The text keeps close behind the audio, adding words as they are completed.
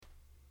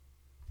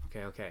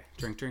Okay.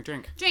 Drink.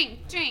 Drink.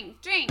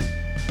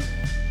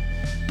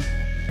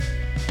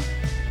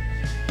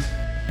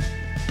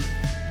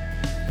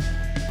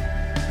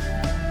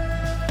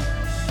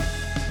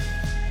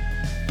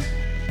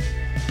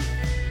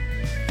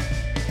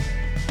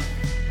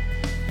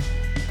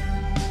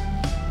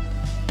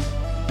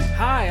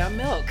 Hi, I'm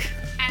Milk.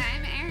 And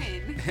I'm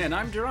Erin. And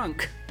I'm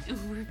drunk.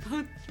 We're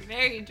both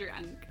very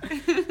drunk.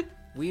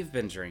 We've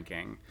been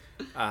drinking.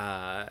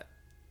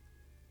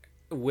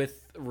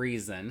 With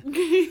reason.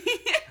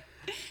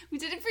 We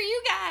did it for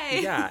you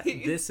guys. Yeah,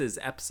 this is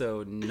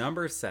episode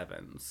number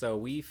 7. So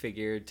we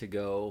figured to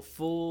go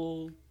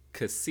full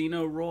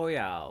Casino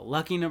Royale.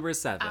 Lucky number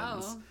 7s.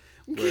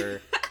 Oh.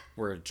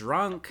 We're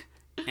drunk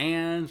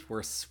and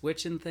we're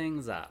switching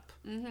things up.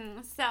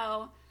 Mm-hmm.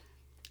 So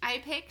I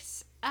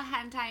picked a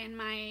hentai in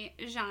my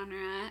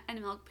genre,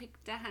 and Milk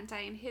picked a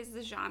hentai in his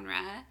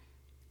genre.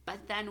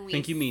 But then we I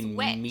think you mean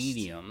switched.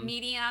 medium.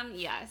 Medium,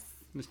 yes.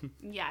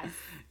 Yes.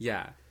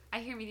 Yeah. I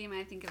hear medium and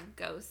I think of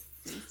ghosts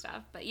and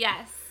stuff, but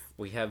yes.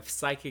 We have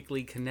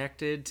psychically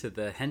connected to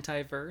the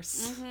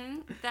hentai-verse.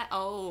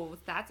 Mm-hmm.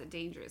 That's a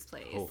dangerous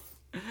place. Oh.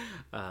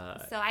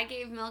 So I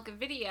gave Milk a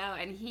video,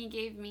 and he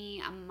gave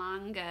me a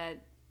manga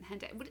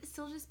hentai. Would it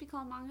still just be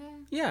called manga?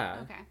 Yeah.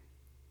 Okay.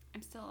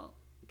 I'm still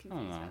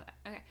confused about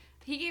that. Okay.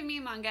 He gave me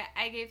a manga.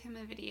 I gave him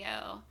a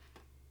video,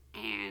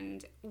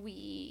 and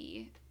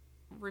we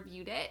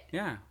reviewed it.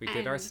 Yeah, we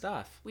did our And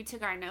stuff. We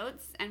took our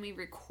notes, and we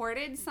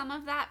recorded some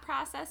of that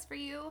process for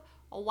you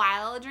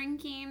while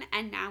drinking,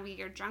 and now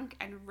we are drunk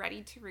and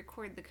ready to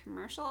record the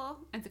commercial.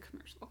 It's a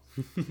commercial.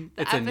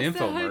 It's an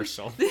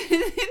infomercial.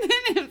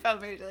 It's an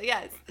infomercial,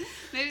 yes.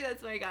 Maybe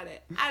that's why I got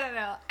it. I don't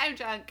know. I'm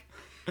drunk.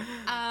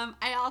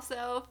 I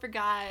also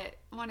forgot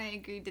when I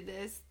agreed to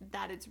this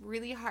that it's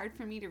really hard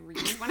for me to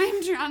read when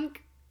I'm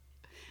drunk.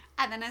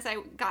 And then as I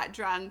got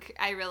drunk,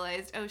 I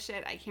realized, oh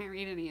shit, I can't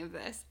read any of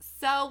this.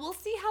 So we'll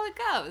see how it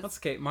goes. That's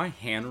okay. My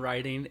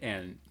handwriting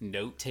and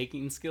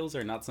note-taking skills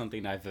are not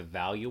something I've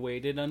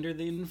evaluated under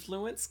the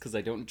influence because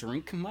I don't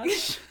drink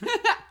much.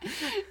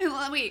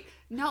 Wait,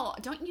 no,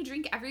 don't you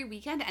drink every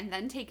weekend and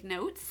then take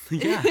notes?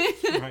 Yeah,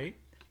 right.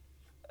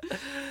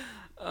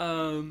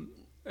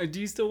 Do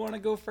you still want to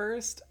go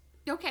first?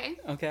 Okay.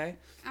 Okay.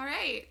 All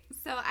right.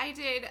 So I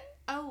did.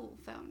 Oh,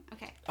 phone.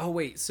 Okay. Oh,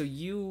 wait. So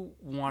you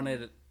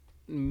wanted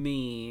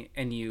me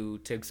and you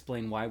to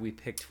explain why we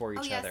picked for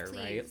each other, please.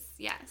 right?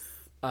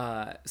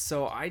 Yes.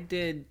 So I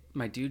did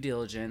my due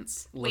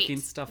diligence, looking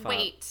stuff up.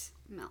 Wait,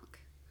 Milk.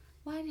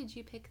 Why did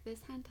you pick this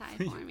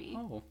hentai for me?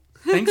 Oh,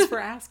 thanks for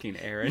asking,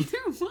 Erin.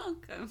 You're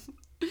welcome.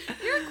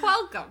 You're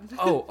welcome.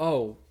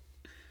 Oh,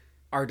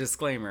 our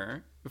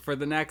disclaimer. For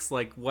the next,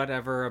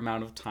 whatever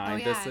amount of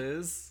time this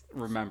is,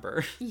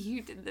 remember.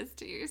 You did this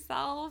to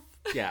yourself.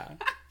 Yeah,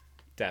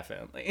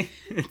 definitely.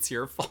 It's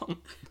your fault.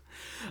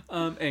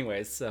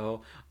 Anyways,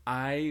 so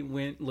I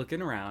went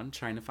looking around,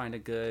 trying to find a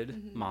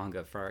good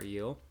manga for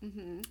you.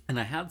 Mm-hmm. And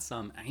I had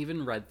some. I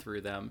even read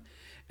through them.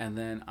 And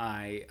then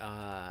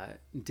I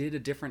did a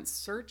different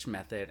search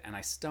method, and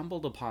I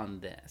stumbled upon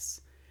this.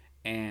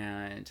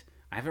 And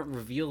I haven't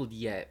revealed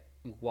yet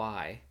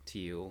why to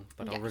you,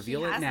 but I'll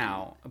reveal it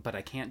now. But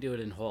I can't do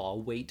it in whole.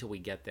 I'll wait till we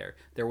get there.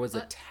 There was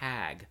a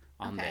tag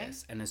on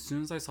this. And as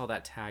soon as I saw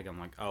that tag, I'm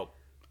like, oh,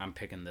 I'm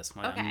picking this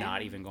one. Okay. I'm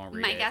not even going to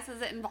read My it. guess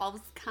is it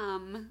involves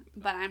cum,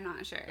 but I'm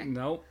not sure.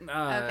 Nope.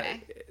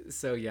 Okay.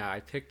 So yeah, I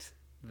picked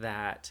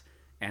that,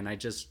 and I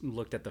just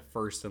looked at the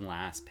first and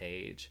last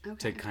page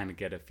to kind of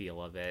get a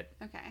feel of it.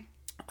 Okay.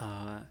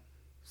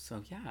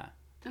 So yeah.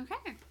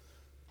 Okay.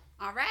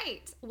 All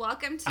right.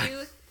 Welcome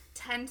to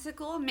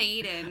Tentacle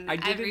Maiden. I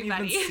didn't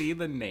everybody. even see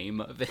the name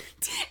of it.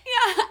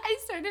 Yeah, I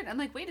started. I'm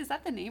like, wait, is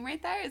that the name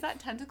right there? Is that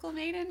Tentacle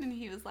Maiden? And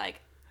he was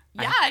like,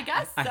 yeah, I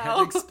guess so. I had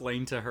to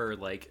explain to her,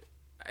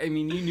 I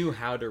mean, you knew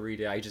how to read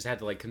it. I just had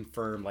to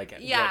confirm what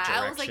direction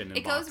I was like, in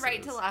it boxes. goes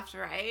right to left,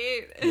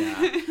 right?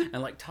 Yeah,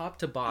 and top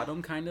to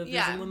bottom kind of is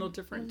Yeah. a little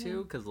different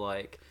too, because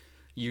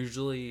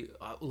usually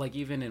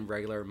even in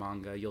regular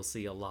manga, you'll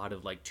see a lot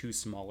of two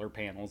smaller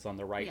panels on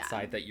the right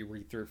side that you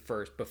read through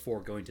first before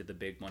going to the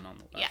big one on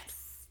the left.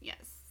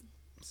 Yes.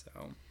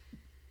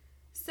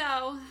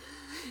 So,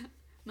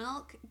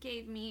 Milk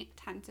gave me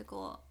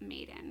Tentacle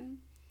Maiden,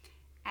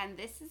 and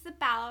this is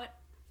about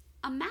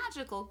a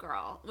magical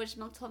girl, which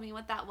Milk told me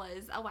what that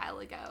was a while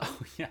ago. Oh,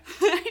 yeah.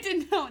 I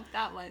didn't know what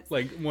that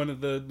was. One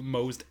of the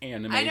most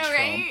anime I know,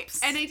 right?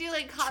 tropes. And I do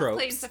cosplay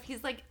tropes. and stuff.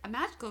 He's like, a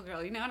magical girl,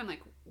 And I'm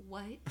like,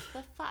 what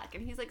the fuck?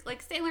 And he's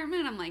like Sailor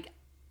Moon. I'm like,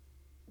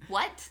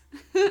 what?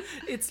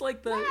 It's the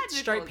Magical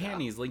striped girl.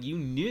 panties. You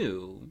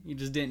knew. You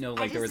just didn't know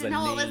I there was just a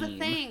didn't name. know it was a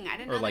thing. I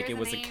didn't know or there it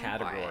was a a name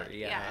category. for it.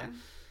 Yeah.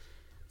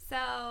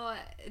 So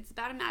it's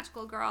about a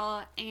magical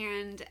girl,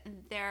 and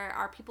there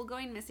are people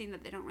going missing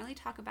that they don't really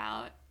talk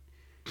about.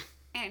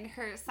 And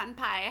her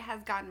senpai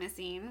has gone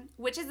missing,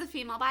 which is a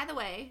female, by the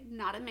way,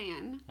 not a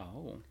man.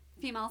 Oh.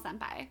 Female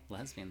senpai.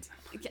 Lesbian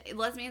senpai. Okay,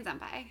 lesbian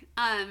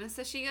senpai.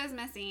 So she goes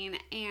missing,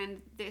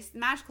 and this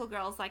magical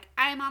girl's like,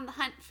 I'm on the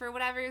hunt for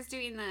whatever is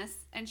doing this,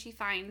 and she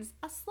finds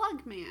a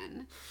slug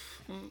man.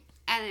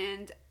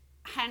 And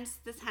hence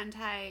this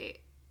hentai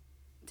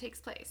takes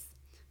place.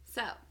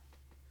 So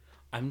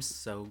I'm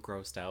so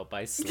grossed out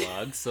by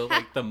slugs. So,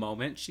 like, the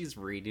moment she's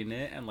reading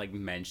it and, like,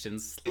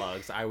 mentions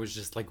slugs, I was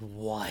just like,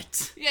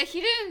 what? yeah,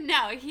 he didn't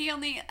know. He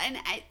only, and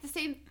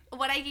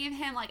what I gave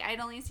him, like, I'd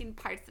only seen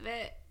parts of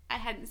it. I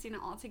hadn't seen it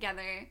all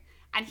together.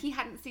 And he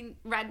hadn't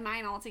read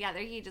mine all together.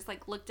 He just,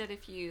 like, looked at a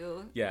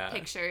few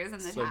pictures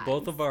and the So tags.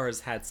 both of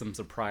ours had some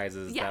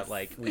surprises Yes. that,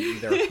 like, we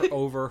either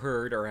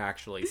overheard or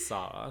actually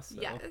saw. So.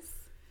 Yes.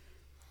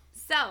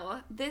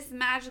 So, this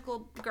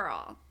magical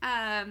girl,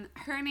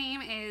 her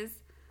name is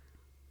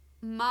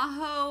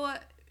Maho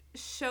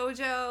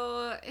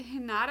Shoujo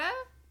Hinata.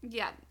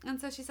 Yeah. And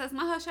so she says,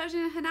 Maho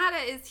Shoujo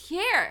Hinata is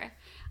here.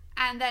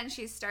 And then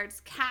she starts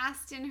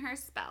casting her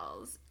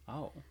spells.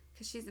 Oh.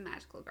 Because she's a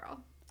magical girl.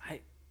 I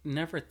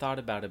never thought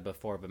about it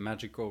before, but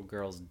magical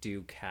girls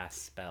do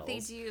cast spells. They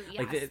do, yes.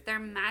 Like they're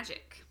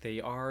magic. They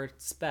are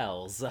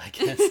spells, I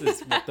guess is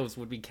what those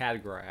would be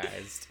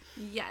categorized.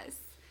 Yes.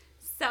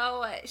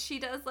 So she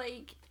does,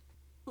 like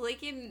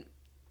in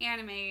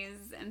animes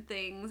and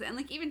things, and,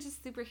 like, even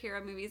just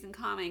superhero movies and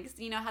comics,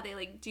 you know how they,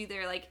 like, do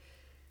their, like,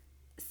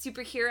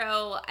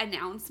 superhero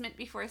announcement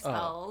before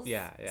spells? Oh,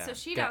 yeah. So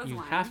she does you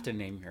one. You have to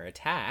name your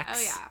attacks.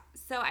 Oh, yeah.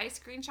 So I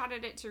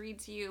screenshotted it to read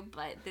to you,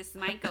 but this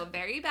might go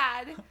very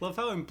bad. Love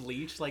how in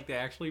Bleach, like, they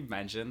actually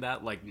mentioned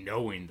that, like,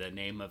 knowing the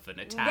name of an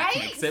attack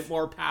Right? makes it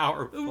more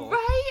powerful.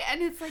 Right?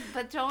 And it's like,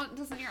 but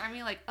doesn't your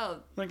army, like, oh.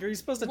 Like, are you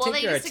supposed to Well,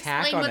 take they your just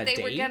attack explained on what a they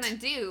date? were gonna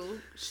do.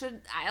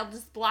 I'll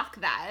just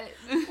block that.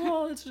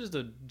 Well, it's just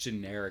a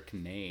generic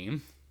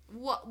name.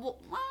 Well,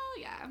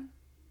 yeah.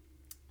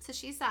 So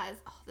she says,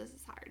 oh, this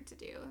is hard to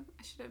do.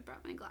 I should have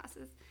brought my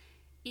glasses.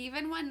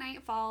 Even when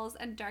night falls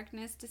and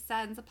darkness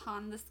descends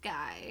upon the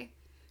sky,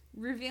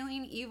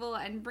 revealing evil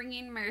and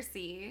bringing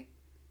mercy,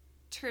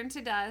 turn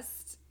to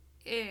dust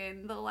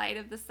in the light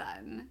of the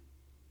sun.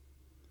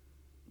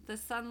 The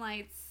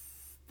sunlight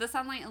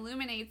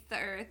illuminates the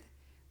earth,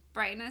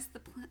 brightens the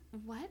planet.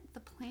 The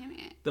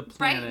planet.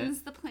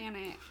 Brightens the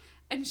planet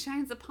and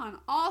shines upon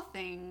all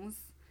things.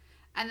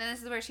 And then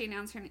this is where she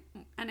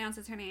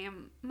announces her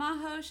name.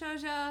 Maho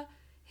Shoujo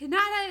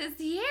Hinata is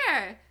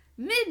here!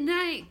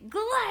 Midnight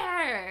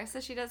Glare!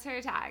 So she does her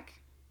attack.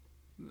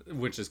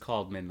 Which is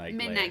called Midnight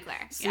Glare. Midnight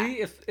Glare, See,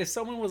 yeah. if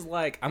someone was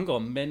like, I'm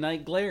going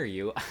Midnight Glare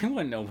you, I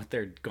wouldn't know what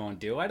they're going to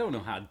do. I don't know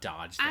how to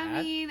dodge that.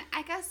 I mean,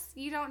 I guess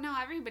you don't know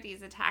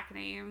everybody's attack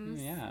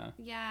names. Yeah.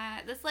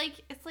 Yeah, it's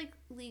like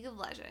League of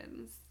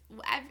Legends.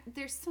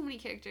 There's so many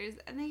characters,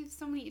 and they have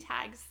so many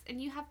tags,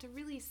 and you have to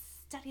really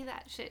study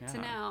that shit to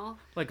know.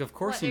 Like, of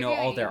course what you they're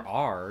know all doing. their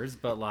R's,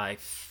 but, like,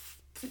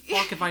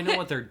 fuck if I know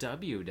what their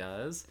W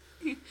does.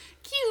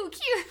 Q.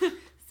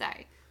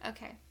 Sorry.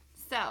 Okay.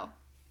 So,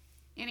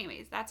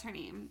 anyways, that's her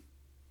name.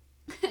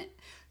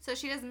 So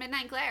she does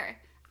Midnight Glare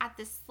at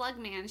this slug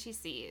man she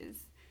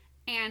sees,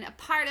 and a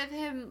part of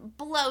him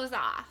blows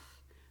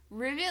off,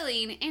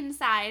 revealing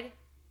inside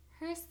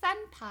her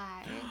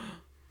senpai.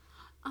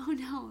 Oh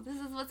no, this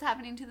is what's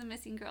happening to the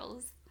missing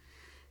girls.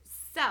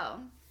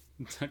 So.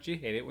 Don't you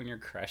hate it when your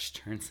crush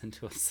turns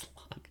into a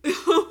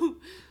slug?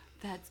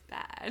 That's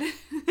bad.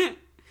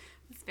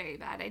 It's very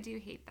bad. I do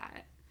hate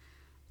that.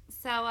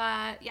 So,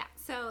 yeah.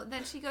 So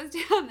then she goes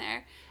down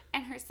there,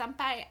 and her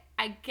senpai,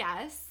 I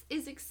guess,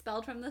 is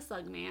expelled from the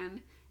slug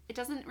man. It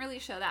doesn't really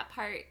show that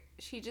part.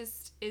 She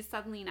just is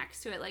suddenly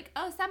next to it, like,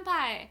 oh,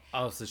 senpai.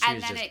 Oh, so she's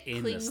and then just it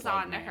in clings the slug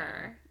onto man.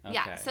 her. Okay.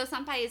 Yeah. So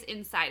senpai is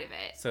inside of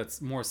it. So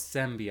it's more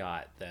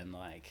symbiote than,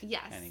 like,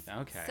 Yes. anything.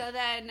 Okay. So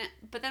then,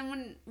 but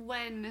then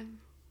when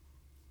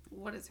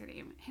what is her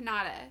name?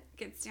 Hinata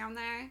gets down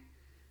there,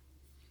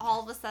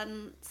 all of a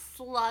sudden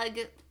slug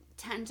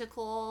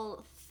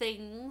tentacle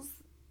things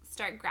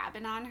start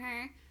grabbing on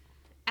her,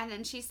 and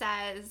then she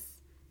says,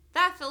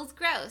 that feels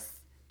gross.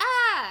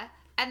 Ah!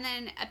 And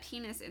then a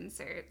penis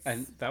inserts.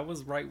 And that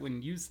was right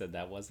when you said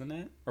that, wasn't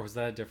it? Or was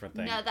that a different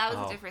thing? No, that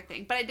was a different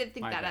thing. But I did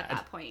think My that at bad.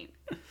 that point.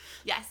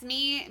 Yes,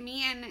 me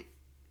and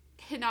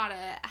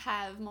Hinata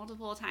have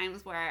multiple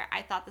times where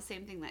I thought the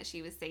same thing that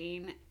she was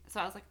saying.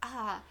 So I was like,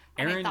 and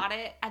Erin- I thought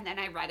it, and then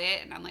I read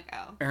it, and I'm like,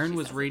 oh. Erin she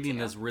was says it reading too.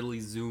 this really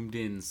zoomed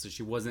in, so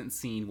she wasn't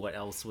seeing what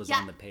else was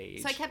on the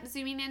page. So I kept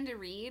zooming in to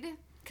read,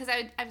 because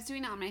I was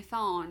doing it on my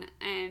phone,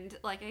 and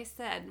like I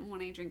said,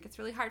 when I drink, it's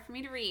really hard for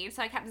me to read,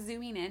 so I kept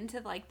zooming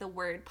into, like, the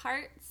word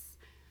parts.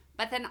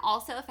 But then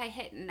also, if I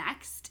hit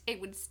next,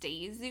 it would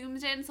stay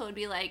zoomed in, so it would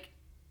be like,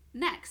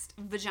 next,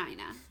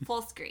 vagina,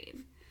 full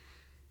screen.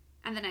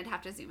 And then I'd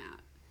have to zoom out.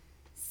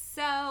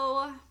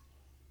 So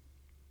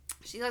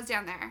she goes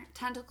down there.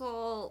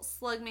 Tentacle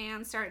slug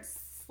man starts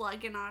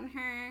slugging on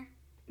her,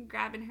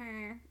 grabbing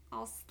her,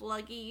 all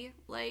sluggy,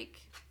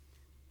 like,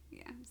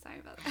 yeah, I'm sorry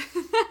about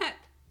that.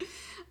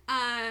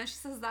 She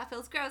says, that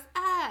feels gross.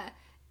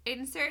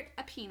 Insert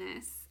a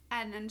penis.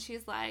 And then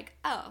she's like,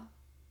 oh,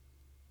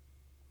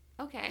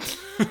 okay.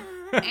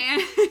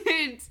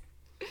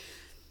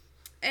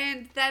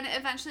 and then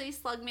eventually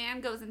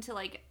Slugman goes into,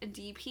 like,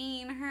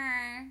 DPing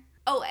her.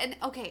 Oh, and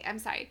okay, I'm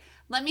sorry.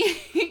 Let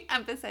me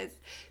emphasize.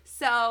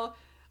 So,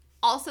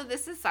 also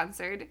this is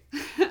censored,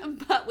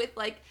 but with,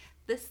 like,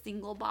 the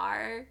single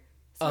bar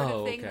sort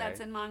of thing that's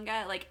in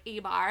manga, like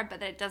A-bar,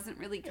 but it doesn't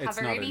really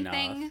cover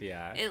anything. Enough,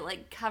 yeah. It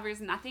like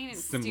covers nothing.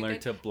 It's similar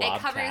stupid. to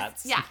blob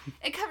cats. Yeah,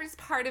 it covers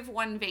part of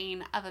one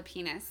vein of a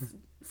penis.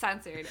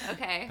 Censored,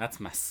 okay? That's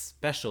my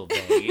special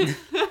vein.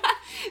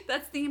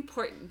 That's the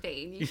important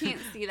vein. You can't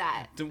see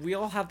that. We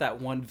all have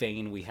that one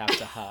vein we have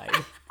to hide.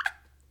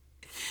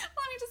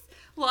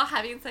 While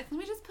having sex, let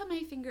me just put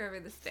my finger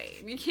over this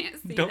vein. You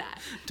can't see that.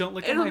 Don't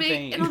look at my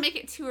vein. It'll make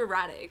it too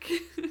erotic.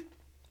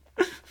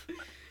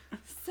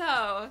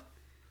 So,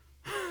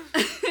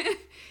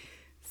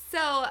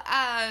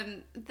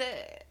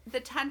 the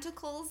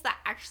tentacles that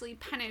actually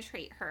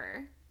penetrate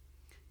her,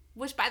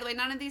 which, by the way,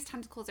 none of these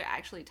tentacles are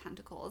actually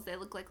tentacles. They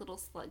look like little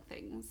slug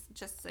things,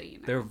 just so you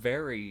know. They're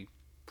very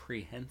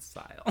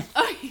prehensile.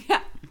 Oh,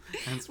 yeah.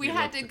 We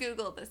had to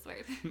Google this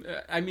word.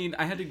 I mean,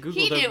 I had to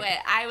Google He knew it.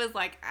 I was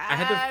like,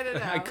 I don't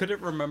know. I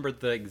couldn't remember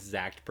the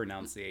exact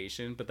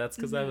pronunciation, but that's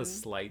because I have a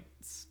slight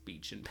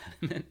speech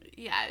impediment.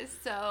 Yeah,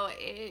 so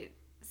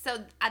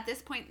at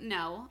this point,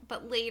 no.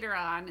 But later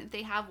on,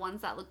 they have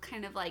ones that look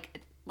kind of like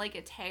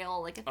a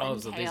tail, like a thin tail. Oh,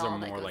 so these are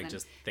more like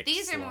just thick slugs.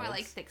 These are more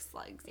like thick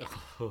slugs, yeah.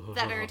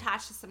 That are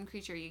attached to some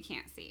creature you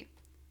can't see,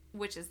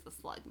 which is the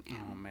slug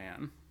man. Oh,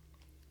 man.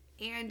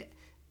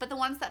 But the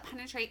ones that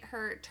penetrate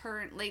her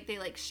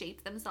they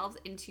shape themselves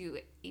into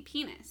a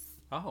penis.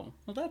 Oh,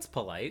 well, that's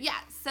polite. Yeah,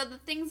 so the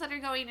things that are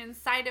going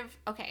inside of...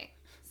 Okay,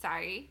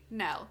 sorry.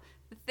 No.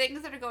 The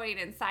things that are going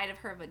inside of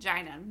her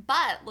vagina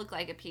but look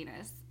like a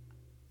penis.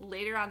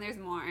 Later on, there's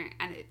more,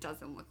 and it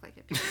doesn't look like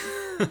a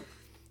penis.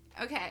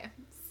 Okay,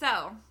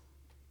 so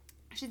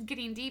she's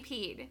getting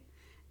DP'd,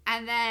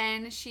 and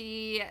then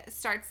she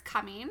starts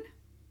coming,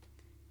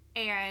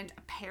 and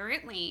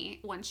apparently,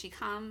 when she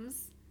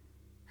comes...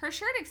 her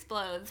shirt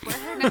explodes where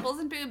her nipples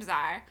and boobs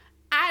are.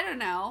 I don't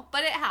know,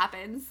 but it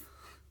happens.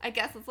 I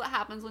guess that's what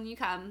happens when you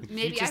come.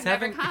 Maybe I've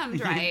never come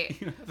right.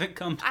 You haven't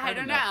come hard enough. I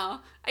don't know.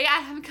 Yeah,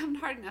 I haven't come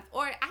hard enough.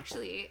 Or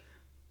actually,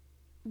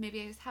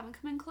 maybe I just haven't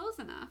come in close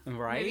enough.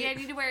 Right? Maybe I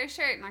need to wear a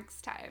shirt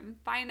next time.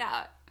 Find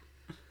out.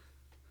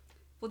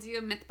 We'll do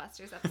a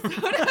Mythbusters episode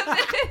of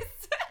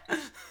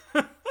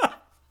this.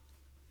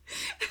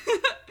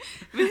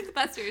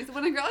 Mythbusters.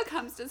 When a girl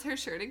comes, does her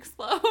shirt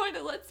explode?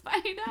 Let's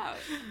find out.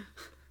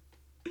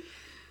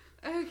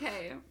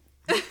 Okay.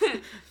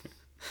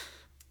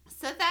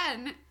 So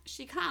then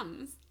she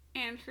comes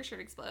and her shirt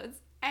explodes.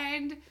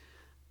 And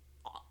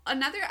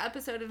another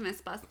episode of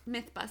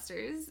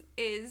Mythbusters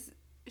is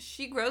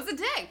she grows a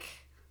dick.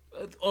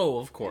 Oh,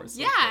 of course.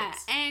 Yeah. Of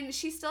course. And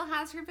she still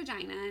has her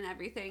vagina and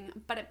everything.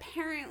 But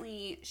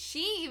apparently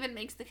she even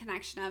makes the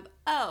connection of,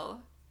 oh,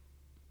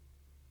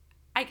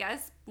 I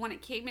guess when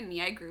it came in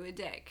me, I grew a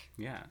dick.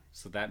 Yeah.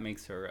 So that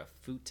makes her a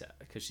futa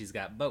because she's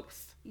got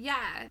both.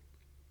 Yeah.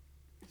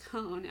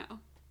 Oh, no.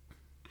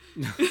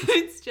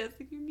 It's just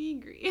like a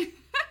negri.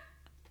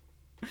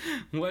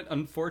 What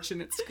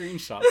unfortunate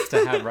screenshots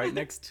to have right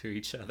next to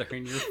each other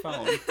in your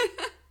phone.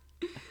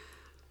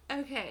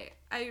 Okay,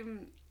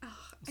 I'm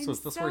so is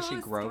this where she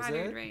grows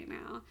it? Right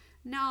now.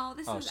 No,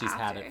 this is after. Oh, she's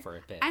had it for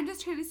a bit. I'm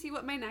just trying to see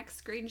what my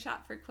next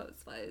screenshot for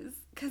clothes was,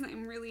 because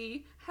I'm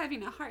really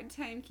having a hard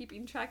time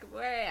keeping track of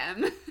where I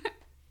am.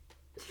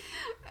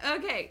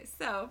 Okay,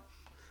 so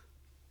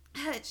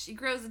she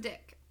grows a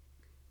dick.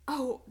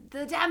 Oh,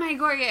 the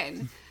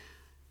Demogorgon.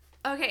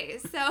 Okay,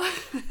 so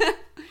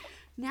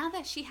now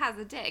that she has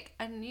a dick,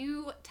 a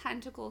new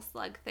tentacle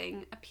slug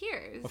thing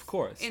appears. Of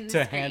course,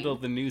 to handle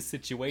the new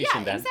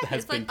situation that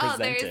has been presented. Oh,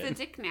 there's a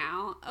dick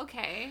now.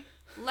 Okay,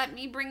 let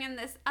me bring in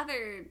this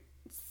other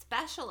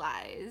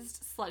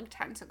specialized slug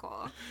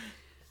tentacle.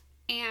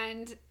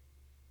 And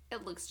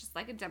it looks just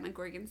like a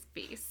Demogorgon's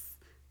face.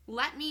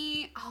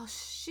 Oh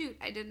shoot,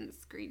 I didn't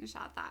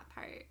screenshot that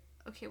part.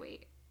 Okay,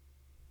 wait.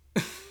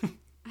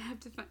 I have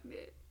to find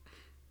it.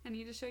 I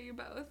need to show you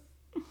both.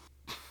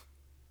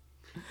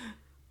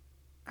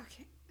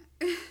 Okay.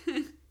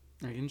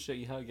 I can show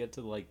you how to get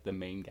to the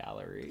main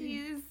gallery.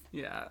 Please.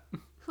 Yeah.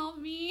 Help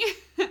me.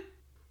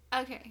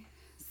 Okay.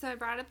 So I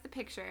brought up the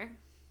picture,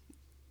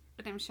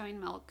 but I'm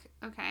showing Milk.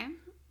 Okay.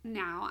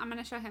 Now I'm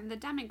gonna show him the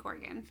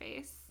Demogorgon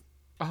face.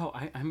 Oh,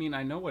 I mean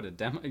I know what a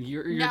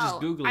you're no,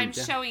 just googling. I'm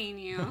showing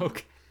you.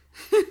 Okay.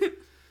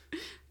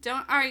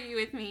 Don't argue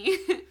with me.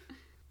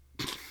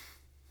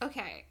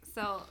 Okay,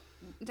 so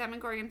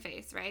Demogorgon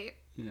face, right?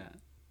 Yeah.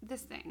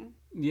 This thing.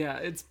 Yeah,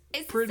 it's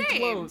pretty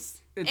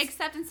close.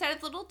 Except instead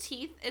of little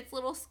teeth, it's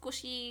little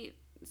squishiness.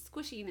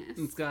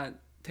 It's got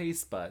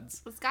taste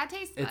buds. It's got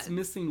taste buds. It's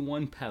missing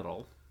one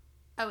petal.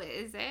 Oh,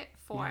 is it?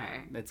 4.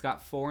 Yeah, it's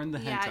got 4 in the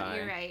hentai. Yeah,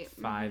 you're right.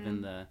 5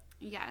 in the...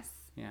 Yes.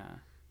 Yeah.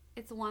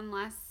 It's one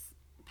less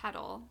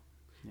petal.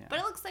 Yeah. But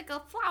it looks like a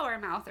flower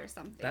mouth or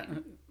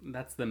something.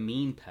 That's the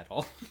mean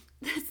petal.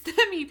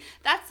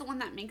 That's the one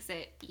that makes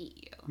it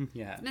eat you.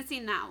 Yeah. It's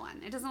missing that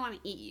one. It doesn't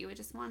want to eat you. It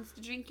just wants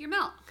to drink your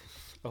milk.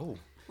 Oh.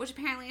 Which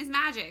apparently is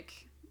magic.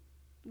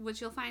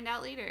 Which you'll find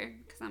out later,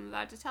 because I'm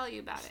about to tell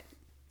you about it.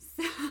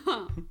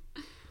 So...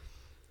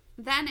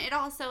 Then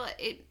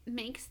it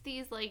makes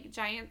these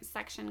giant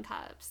suction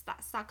cups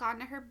that suck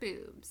onto her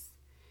boobs.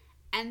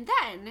 And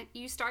then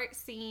you start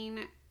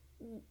seeing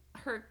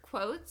her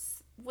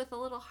quotes with a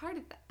little heart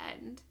at the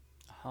end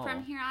Oh.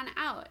 from here on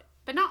out.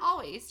 But not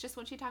always, just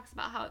when she talks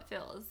about how it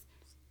feels.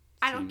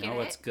 I don't get it.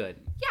 It's good.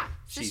 Yeah.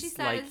 So She's she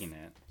says, liking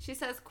it. She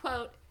says,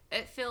 quote,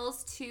 "It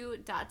feels to ...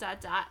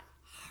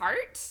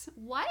 heart."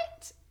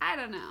 What? I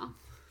don't know.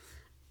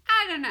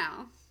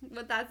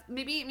 But that's,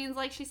 maybe it means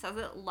like she says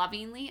it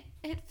lovingly.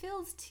 It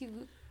feels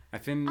to...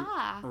 I've been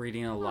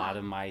reading a lot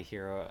of My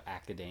Hero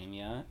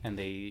Academia, and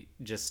they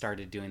just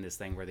started doing this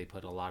thing where they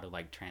put a lot of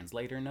like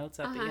translator notes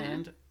at the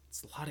end.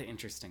 It's a lot of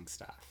interesting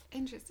stuff.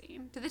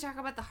 Interesting. Did they talk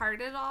about the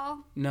heart at all?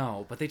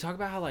 No, but they talk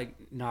about how like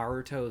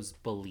Naruto's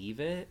 "Believe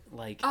It"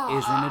 like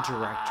isn't a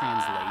direct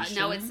translation.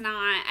 No, it's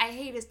not. I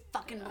hate his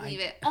fucking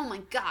 "Believe It." Oh my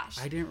gosh.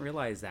 I didn't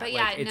realize that. But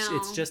like, yeah,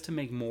 it's just to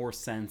make more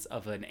sense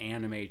of an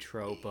anime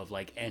trope of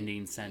like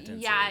ending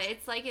sentences. Yeah,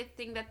 it's like a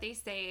thing that they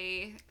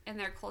say in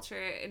their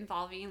culture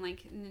involving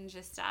like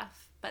ninja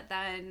stuff, but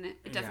then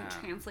it doesn't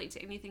translate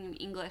to anything in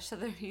English. So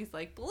then he's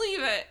like,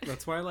 "Believe it."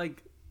 That's why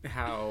like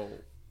how.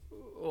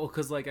 Well,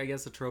 because, like, I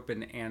guess a trope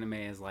in anime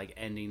is, like,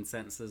 ending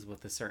sentences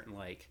with a certain,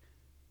 like,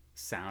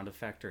 sound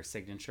effect or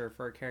signature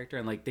for a character.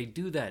 And, like, they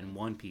do that in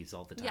One Piece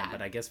all the time. Yeah.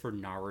 But I guess for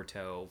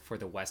Naruto, for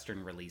the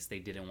Western release, they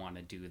didn't want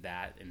to do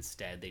that.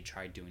 Instead, they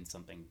tried doing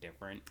something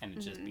different. And it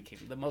just became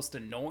the most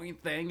annoying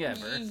thing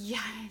ever.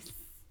 Yes.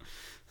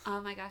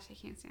 Oh, my gosh. I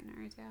can't stand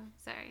Naruto.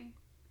 Sorry.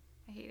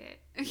 I hate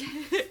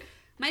it.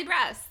 My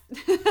breasts.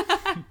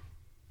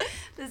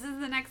 This is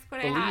the next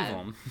quote I have.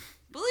 Believe them.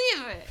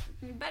 Believe it.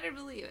 You better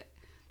believe it.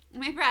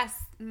 "My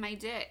breasts, my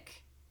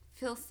dick,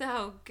 feel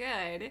so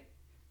good,"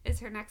 is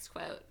her next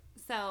quote.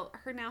 So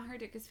her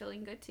dick is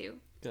feeling good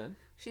too. Good.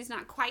 She's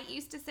not quite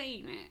used to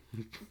saying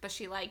it, but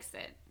she likes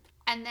it.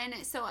 And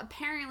then, so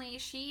apparently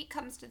she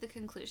comes to the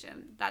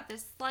conclusion that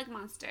this slug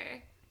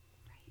monster...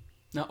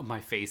 No,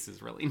 my face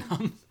is really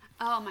numb.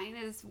 Oh, mine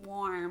is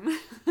warm.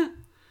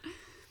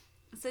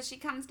 So she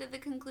comes to the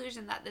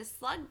conclusion that this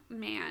slug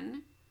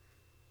man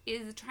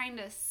is trying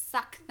to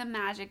suck the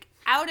magic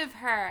out of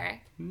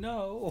her.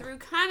 No. Through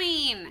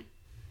coming.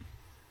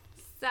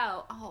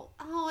 So,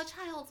 a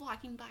child's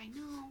walking by.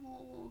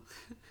 No.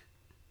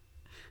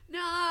 No,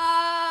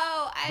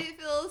 I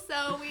feel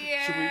so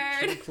weird.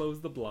 Should we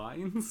close the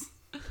blinds?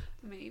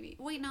 Maybe.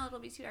 Wait, no, it'll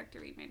be too dark to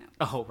read my notes.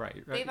 Oh,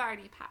 right. They've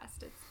already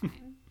passed. It's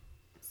fine.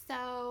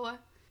 So,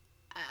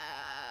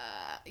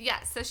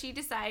 so she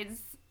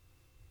decides,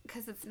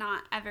 because it's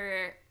not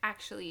ever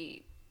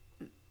actually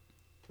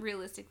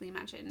realistically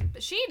mentioned,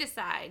 but she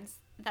decides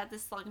that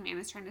this slug man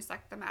is trying to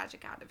suck the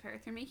magic out of her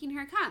through making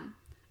her come.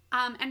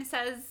 And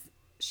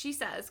she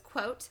says,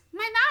 quote,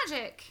 "My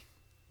magic!"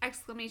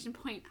 Exclamation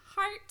point,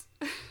 heart.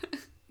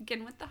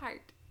 Again with the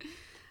heart.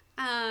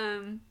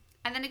 And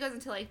then it goes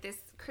into like this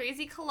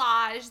crazy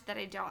collage that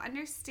I don't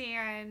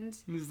understand.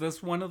 Is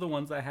this one of the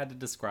ones I had to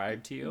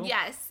describe to you?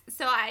 Yes.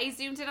 So I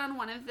zoomed in on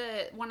one of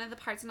the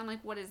parts and I'm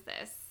like, what is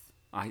this?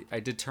 I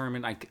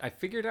determined, I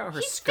figured out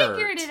her skirt.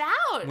 He figured it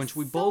out. Which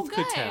we so both good.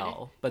 could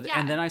tell. But yeah.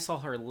 And then I saw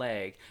her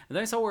leg. And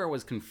then I saw where it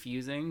was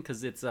confusing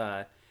because it's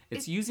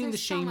using the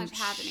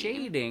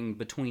shading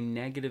between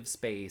negative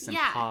space and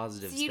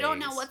positive space. So you don't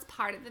know what's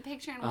part of the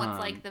picture and what's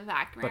like the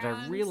background. But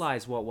I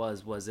realized what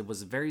it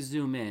was very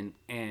zoom in,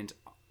 and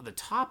the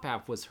top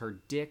half was her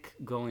dick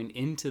going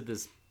into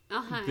this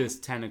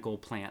tentacle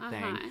plant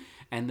thing.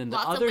 And then the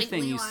other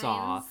thing you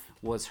saw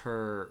was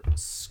her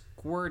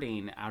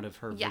squirting out of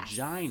her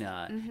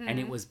vagina, and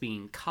it was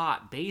being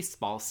caught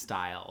baseball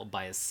style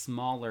by a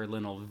smaller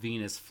little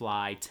Venus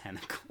fly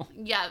tentacle.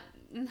 Yep.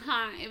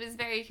 It was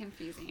very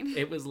confusing.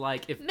 It was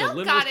like if Milk the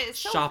little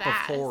so shop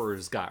fast. of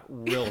horrors got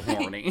real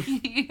horny.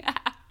 Yeah.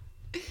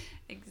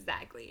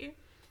 Exactly.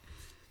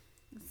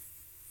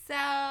 So,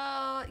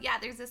 yeah,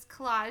 there's this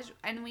collage,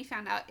 and we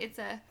found out it's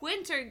a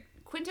quintogasm.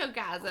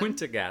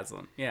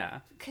 Quintogasm, yeah.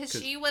 Because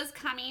she was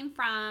coming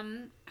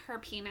from her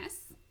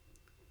penis,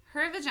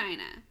 her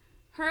vagina,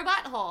 her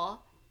butthole,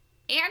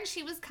 and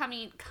she was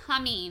coming,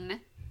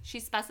 she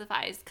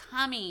specifies,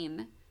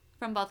 coming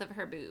from both of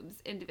her boobs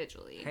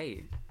individually.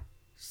 Hey,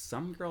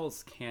 some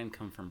girls can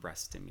come from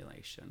breast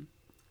stimulation.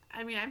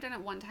 I mean, I've done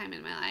it one time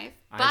in my life,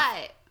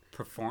 I've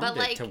performed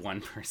it to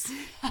one person.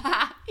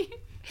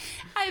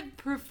 I've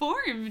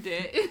performed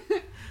it.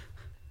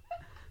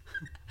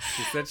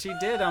 She said she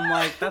did. I'm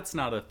like, that's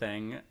not a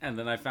thing. And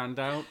then I found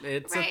out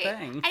it's a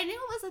thing. I knew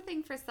it was a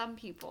thing for some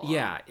people.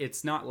 Yeah,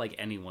 it's not like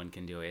anyone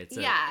can do it.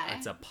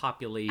 It's a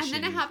population.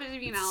 And then it happened to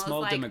me, and I was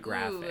small like,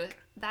 demographic. Ooh,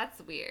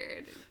 that's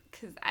weird.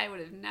 Because I would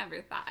have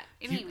never thought.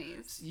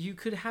 Anyways. You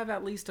could have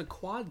at least a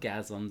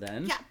quadgasm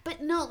then. Yeah,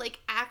 but no, like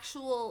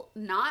actual,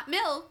 not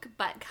milk,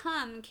 but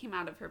cum came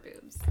out of her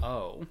boobs.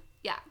 Oh.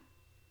 Yeah.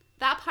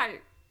 That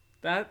part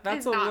that's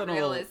is a not little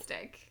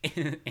realistic.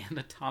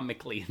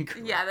 Anatomically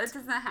incorrect. Yeah, that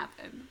does not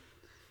happen.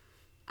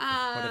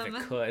 What if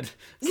it could?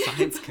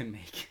 Science can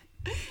make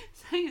it.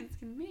 Science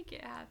can make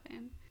it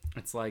happen.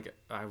 It's like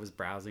I was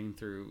browsing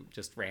through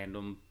just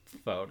random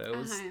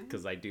photos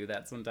because I do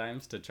that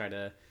sometimes to try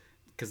to,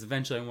 because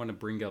eventually I want to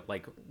bring up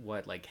like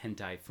what like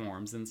hentai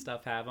forums and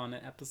stuff have on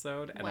an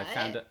episode, and I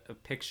found a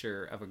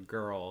picture of a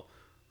girl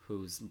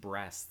whose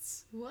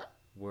breasts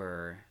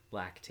were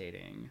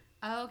lactating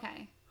Oh,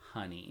 okay.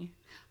 honey.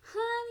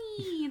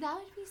 Honey, that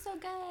would be so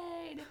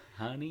good.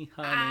 Honey.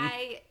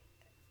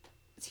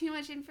 Too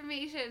much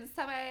information.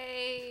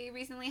 Somebody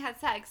recently had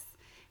sex,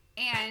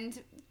 and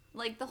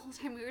like the whole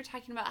time we were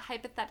talking about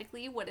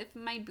hypothetically, what if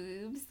my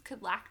boobs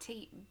could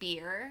lactate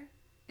beer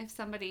if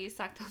somebody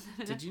sucked on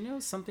them? Did you know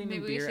something in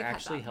Maybe we beer should cut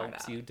actually that part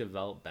helps out. you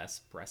develop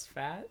best breast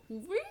fat?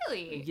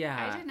 Really?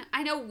 Yeah. I didn't.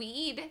 I know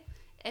weed.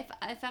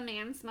 If a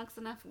man smokes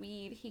enough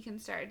weed, he can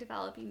start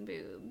developing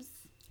boobs.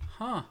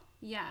 Huh.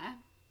 Yeah.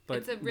 But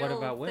it's a real what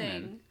about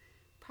women?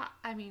 thing.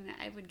 I mean,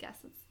 I would guess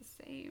it's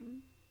the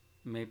same.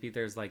 Maybe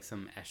there's like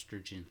some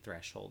estrogen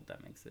threshold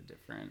that makes it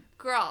different.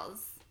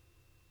 Girls,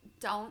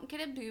 don't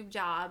get a boob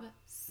job.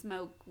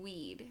 Smoke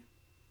weed.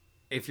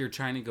 If you're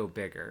trying to go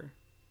bigger.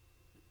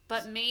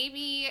 But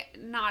maybe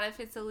not if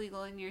it's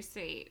illegal in your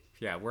state.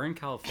 Yeah, we're in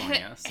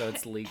California, so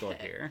it's legal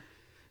here.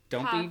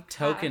 Don't be Cough,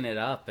 toking cough. it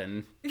up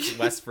in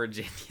West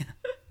Virginia.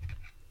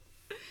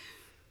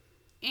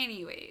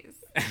 Anyways.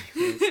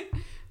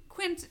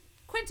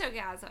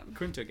 Quintogasm.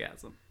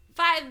 Quintogasm.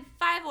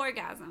 Five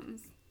orgasms.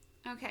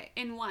 Okay,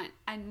 in one,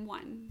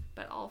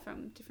 but all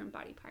from different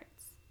body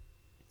parts.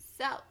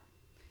 So,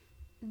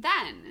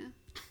 then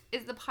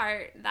is the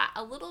part that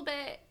a little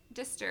bit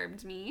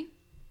disturbed me.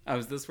 Oh,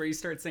 is this where you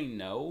start saying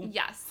no?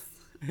 Yes.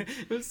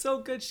 It was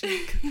so good,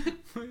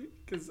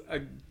 because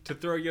to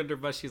throw you under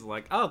the bus, she's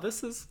like, "Oh,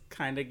 this is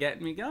kind of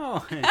getting me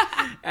going,"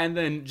 and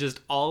then just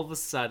all of a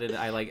sudden,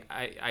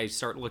 I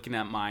start looking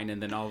at mine,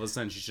 and then all of a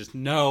sudden, she's just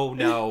no.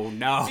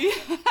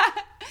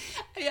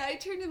 Yeah, I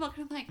turned and looked,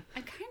 and I'm like,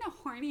 I'm kind of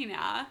horny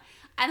now,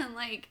 and then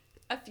like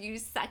a few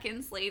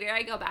seconds later,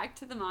 I go back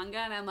to the manga,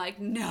 and I'm like,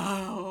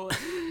 no.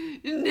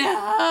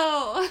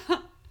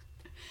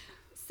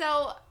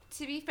 So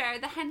to be fair,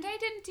 the hentai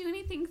didn't do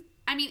anything.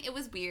 I mean, it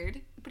was weird,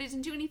 but it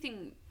didn't do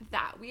anything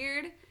that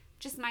weird.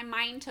 Just my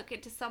mind took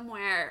it to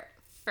somewhere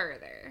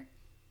further.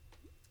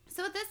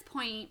 So at this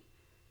point,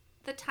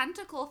 the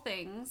tentacle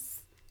things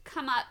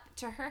come up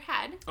to her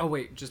head. Oh,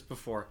 wait, just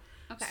before.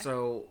 Okay.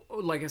 So,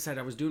 like I said,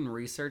 I was doing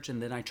research,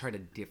 and then I tried a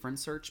different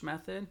search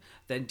method.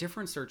 That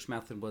different search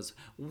method was,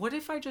 what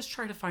if I just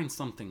try to find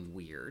something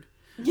weird?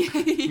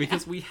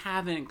 Because we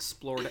haven't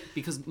explored it.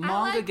 Because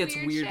manga like gets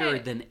weird weirder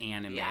shit. than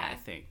anime, Yeah. I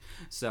think.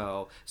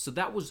 So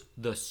that was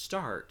the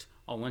start.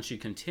 I'll let you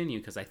continue,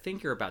 because I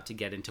think you're about to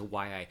get into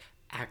why I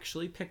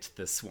actually picked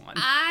this one.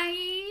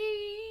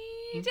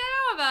 I don't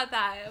know about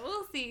that.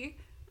 We'll see.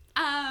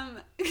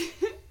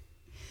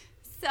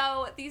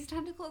 So these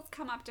tentacles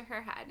come up to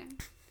her head.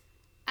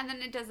 And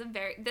then it does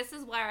this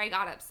is where I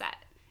got upset.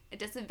 It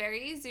does a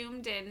very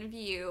zoomed in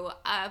view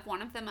of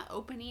one of them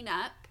opening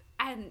up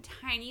and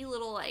tiny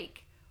little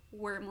like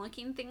worm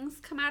looking things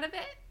come out of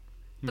it.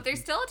 But they're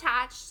still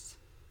attached.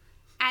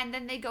 And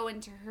then they go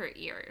into her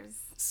ears.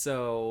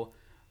 So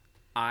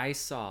I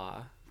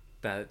saw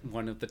that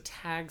one of the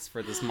tags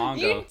for this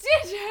manga You did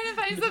try to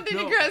find something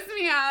to gross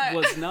me out.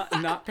 was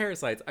not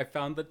parasites. I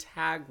found the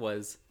tag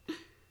was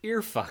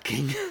ear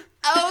fucking.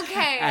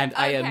 Okay. And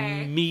I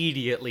okay.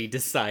 immediately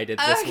decided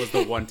this was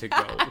the one to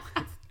go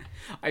with.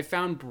 I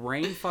found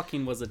brain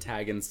fucking was a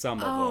tag in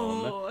some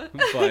of them,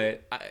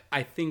 but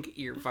I think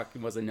ear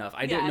fucking was enough.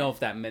 I didn't know if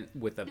that meant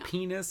with a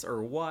penis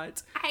or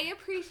what. I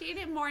appreciate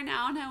it more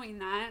now knowing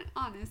that,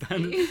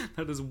 honestly.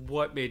 That is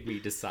what made me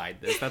decide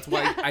this. That's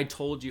why I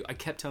told you, I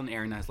kept telling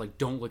Aaron, I was like,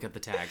 don't look at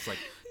the tags. Like,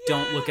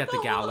 don't look at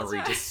the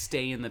gallery. Just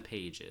stay in the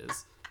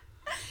pages.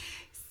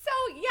 So,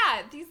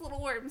 yeah, these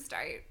little worms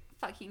start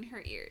fucking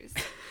her ears.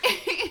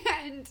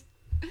 And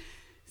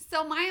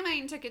so my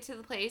mind took it to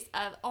the place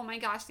of, oh my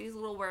gosh, these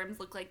little worms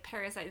look like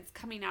parasites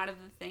coming out of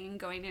the thing and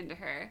going into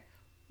her,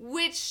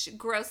 which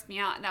grossed me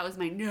out. And that was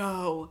my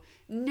no.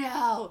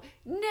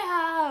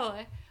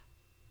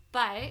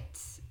 But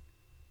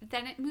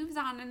then it moves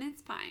on and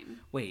it's fine.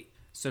 Wait,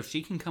 so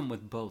she can come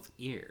with both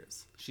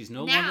ears. She's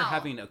no Now- longer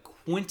having a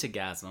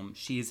quintogasm.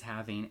 She's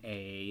having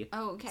a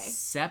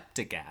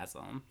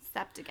septigasm.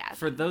 Septigasm.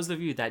 For those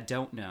of you that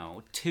don't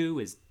know, 2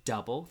 is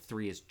double,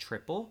 3 is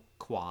triple,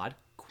 quad,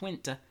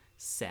 quinta,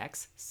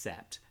 sex,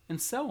 sept,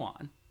 and so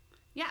on.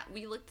 Yeah,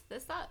 we looked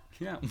this up.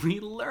 Yeah, we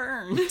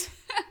learned.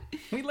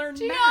 We learned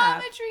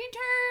math. Geometry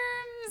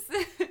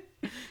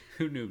terms.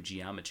 Who knew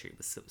geometry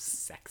was so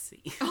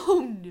sexy?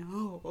 Oh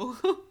no.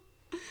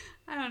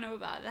 I don't know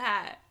about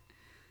that.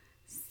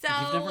 So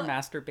You've never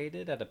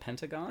masturbated at a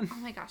pentagon? Oh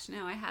my gosh,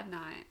 no, I have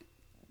not.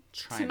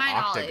 Try To an my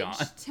octagon.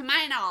 knowledge. To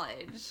my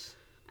knowledge.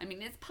 I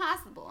mean, it's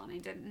possible and I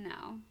didn't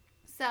know.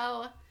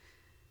 So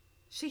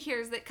she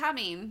hears it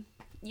coming.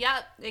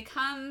 Yep, it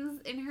comes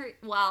in her,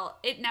 well,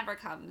 it never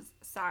comes.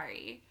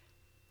 Sorry.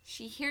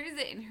 She hears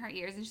it in her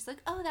ears and she's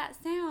like, oh, that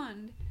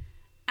sound.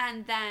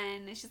 And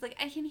then she's like,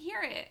 I can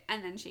hear it.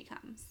 And then she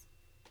comes.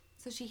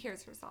 So she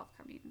hears herself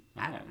coming.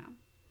 I don't know.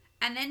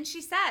 And then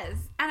she says,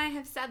 and I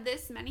have said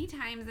this many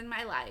times in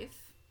my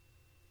life.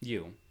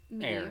 You.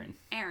 Me,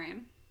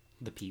 Aaron.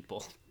 The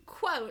people.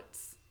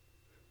 Quotes,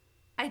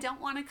 I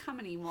don't want to come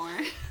anymore.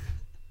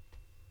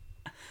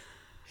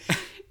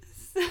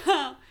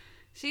 So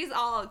she's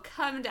all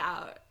cummed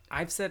out.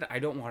 I've said I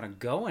don't want to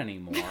go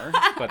anymore,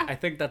 but I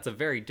think that's a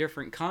very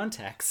different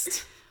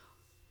context.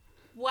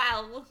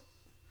 Wow.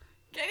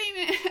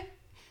 Getting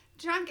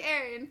drunk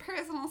Erin,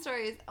 personal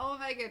stories. Oh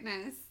my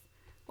goodness.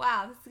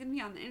 Wow, this is going to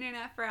be on the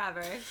internet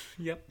forever.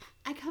 Yep.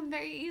 I come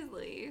very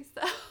easily,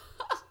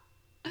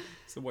 so...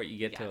 So what, you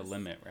get to a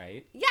limit,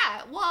 right?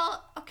 Yeah,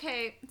 well,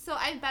 okay, so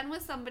I've been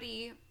with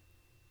somebody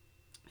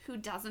who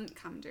doesn't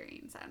come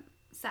during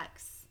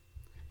sex,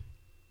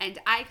 and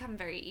I come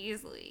very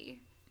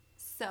easily.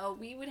 So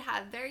we would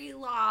have very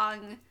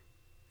long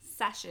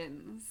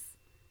sessions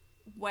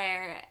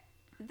where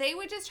they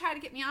would just try to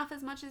get me off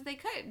as much as they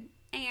could.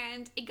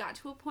 And it got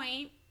to a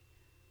point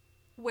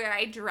where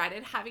I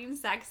dreaded having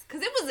sex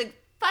because it was like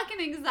fucking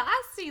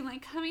exhausting,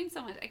 like coming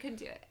so much. I couldn't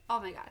do it. Oh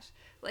my gosh.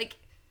 Like,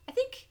 I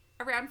think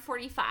around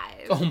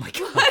 45. Oh my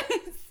God.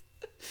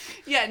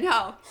 Yeah,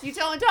 no. You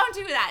don't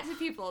do that to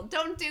people.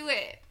 Don't do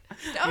it.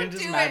 Don't do it.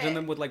 Just imagine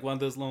them with like one of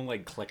those little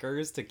like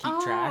clickers to keep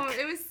track. Oh,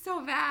 it was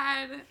so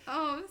bad.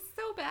 Oh, it was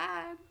so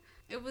bad.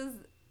 It was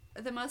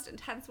the most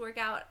intense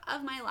workout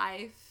of my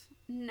life.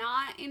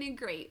 Not in a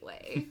great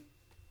way.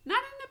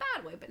 Not in a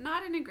bad way, but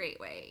not in a great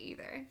way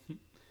either.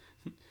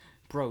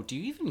 Bro, do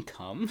you even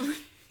come?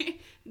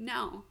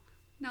 No,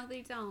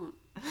 they don't.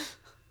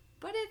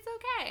 But it's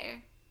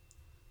okay.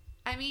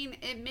 I mean,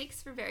 it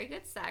makes for very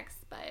good sex,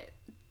 but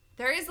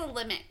there is a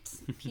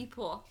limit,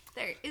 people.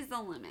 There is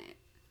a limit.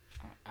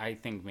 I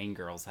think Mean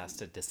Girls has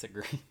to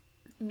disagree.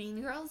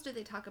 Mean Girls? Do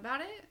they talk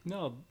about it?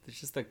 No, it's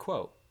just a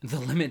quote. The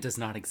limit does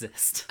not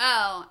exist.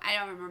 Oh, I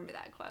don't remember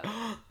that quote.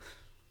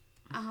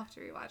 I'll have to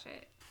rewatch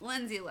it.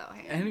 Lindsay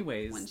Lohan.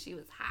 Anyways. When she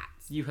was hot.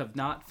 You have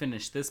not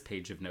finished this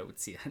page of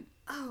notes yet.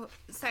 Oh,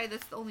 sorry,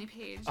 that's the only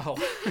page. Oh.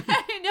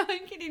 I know,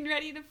 I'm getting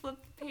ready to flip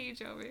the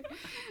page over.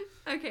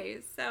 Okay,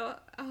 so,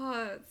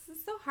 this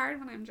is so hard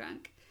when I'm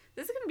drunk.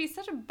 This is going to be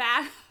such a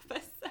bad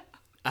episode.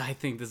 I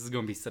think this is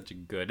going to be such a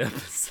good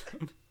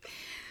episode.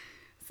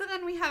 So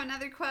then we have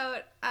another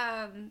quote.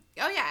 Oh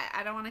yeah,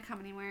 I don't want to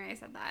come anywhere. I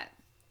said that.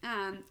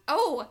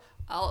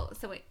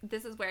 So wait,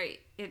 this is where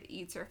it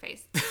eats her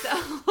face.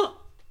 So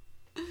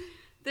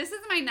this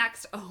is my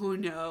next, oh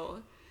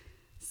no.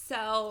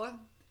 So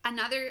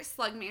another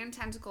Slugman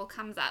tentacle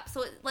comes up.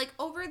 So it, like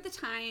over the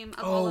time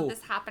of all of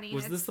this happening,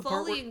 it's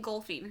slowly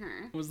engulfing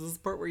her. Was this the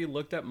part where you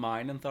looked at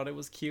mine and thought it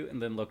was cute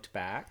and then looked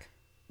back?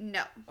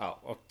 No.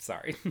 Oh,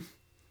 sorry.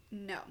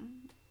 No.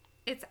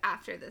 It's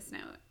after this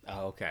note.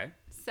 Oh, okay.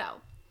 So,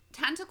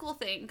 tentacle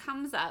thing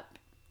comes up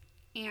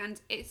and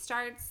it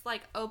starts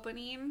like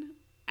opening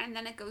and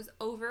then it goes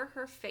over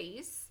her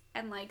face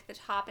and like the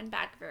top and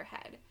back of her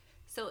head.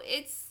 So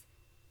it's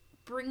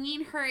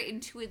bringing her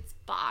into its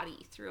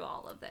body through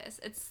all of this.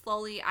 It's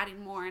slowly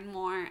adding more and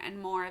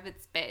more of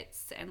its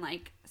bits and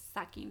like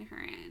sucking her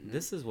in.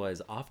 This is what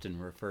is often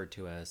referred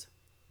to as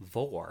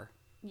vor.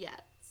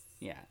 Yes.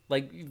 Yeah,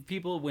 like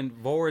people when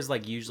vor is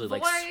like usually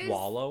like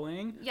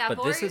swallowing. Yeah,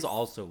 but this is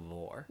also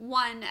vor.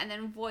 One and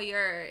then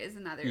voyeur is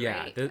another. Yeah,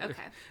 right? Okay.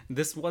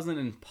 This wasn't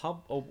in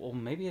pub. Oh, well,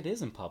 maybe it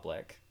is in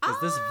public. Is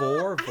this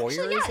voyeurism?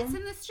 Actually, yeah, it's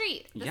in the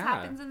street. This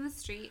happens in the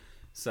street.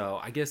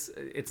 So I guess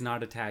it's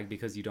not a tag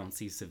because you don't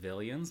see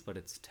civilians, but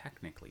it's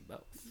technically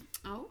both.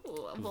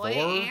 Oh, voy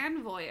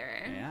and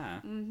voyeur. Yeah.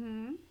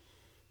 Mm-hmm.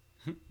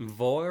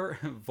 Vor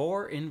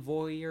in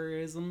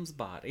voyeurism's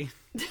body.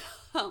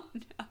 Oh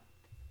no.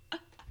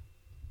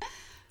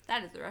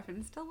 That is a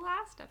reference to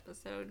last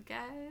episode,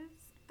 guys.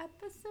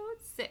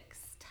 Episode 6.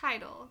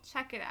 Title.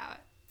 Check it out.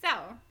 So,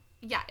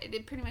 yeah,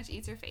 it pretty much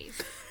eats her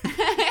face.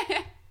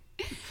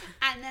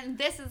 And then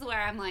this is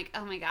where I'm like,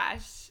 oh my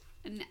gosh,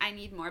 I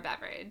need more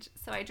beverage.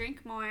 So I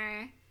drink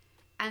more,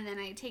 and then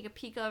I take a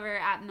peek over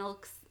at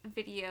Milk's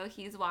video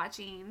he's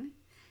watching.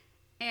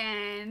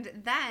 And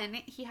then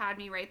he had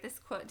me write this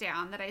quote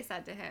down that I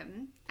said to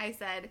him. I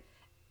said,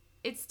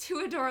 "It's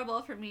too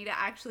adorable for me to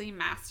actually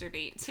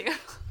masturbate to."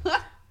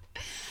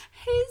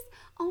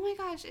 Oh my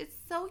gosh, it's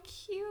so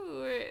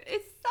cute.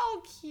 It's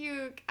so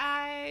cute,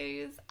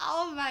 guys.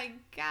 Oh my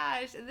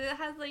gosh. It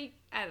has like,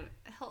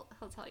 he'll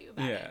tell you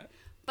about it.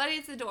 But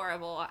it's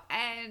adorable.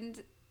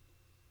 And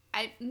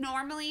I'd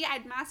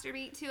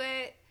masturbate to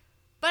it,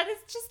 but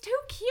it's just too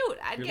cute.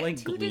 I'd get like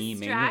too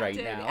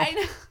distracted. Right now. I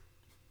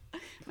know.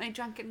 My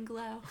drunken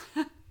glow.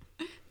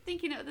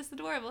 Thinking of this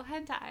adorable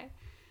hentai.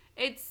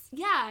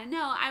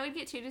 I would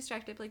get too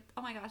distracted. Like,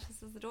 oh my gosh,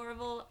 this is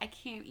adorable. I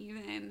can't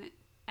even...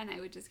 And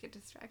I would just get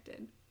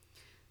distracted.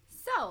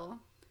 So,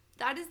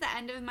 that is the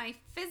end of my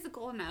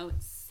physical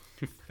notes.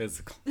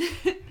 Physical.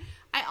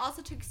 I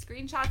also took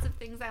screenshots of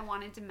things I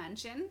wanted to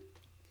mention.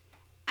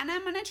 And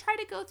I'm going to try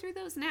to go through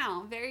those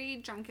now. Very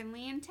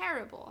drunkenly and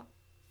terrible.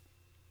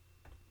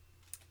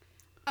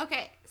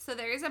 Okay, so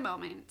there is a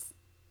moment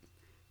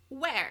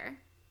where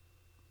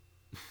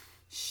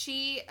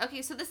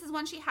so this is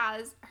when she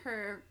has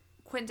her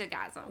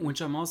quintagasm. Which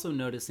I'm also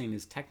noticing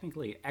is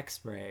technically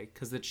X-ray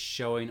because it's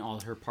showing all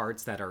her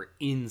parts that are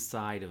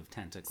inside of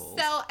tentacles.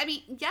 So, I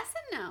mean, yes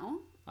and no.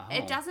 Oh.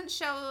 It doesn't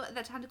show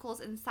the tentacles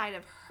inside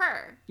of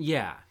her.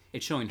 Yeah,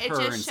 it's showing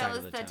her inside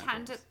of the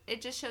tentacles.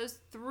 It just shows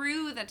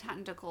through the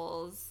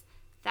tentacles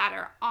that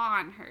are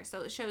on her.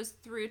 So it shows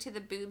through to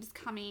the boobs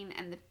coming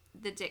and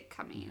the dick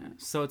coming. Yeah.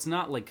 So it's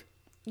not like...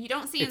 You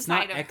don't see It's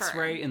inside not of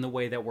X-ray her. in the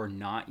way that we're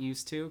not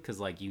used to, because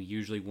like you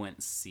usually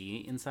wouldn't see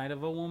inside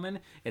of a woman.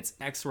 It's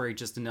X-ray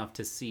just enough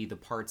to see the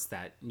parts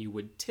that you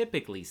would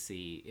typically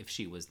see if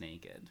she was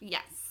naked.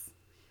 Yes.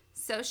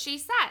 So she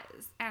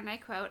says, and I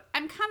quote,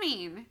 "I'm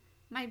coming.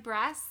 My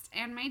breast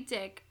and my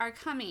dick are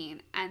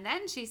coming." And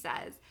then she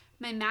says,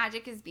 "My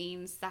magic is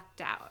being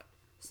sucked out."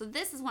 So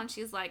this is when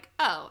she's like,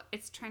 oh,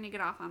 it's trying to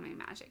get off on my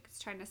magic. It's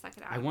trying to suck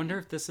it out. I wonder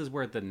if this is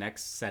where the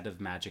next set of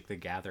Magic the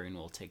Gathering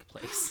will take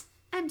place.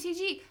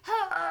 MTG.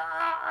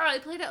 I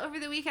played it over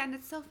the weekend.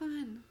 It's so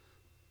fun.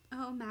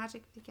 Oh,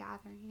 Magic the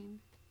Gathering.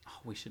 Oh,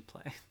 we should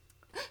play.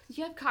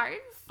 You have cards?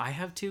 I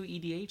have 2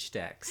 EDH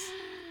decks.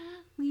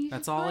 We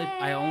That's should all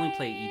I only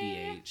play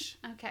play. EDH.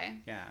 Okay.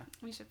 Yeah.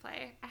 We should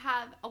play. I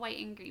have a white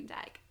and green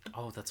deck.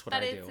 Oh, that's what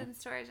But I it's do. in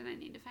storage and I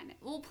need to find it.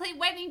 We'll play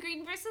white and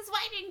green versus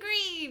white and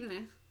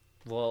green.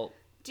 Well,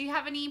 Do you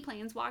have any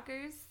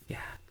planeswalkers? yeah.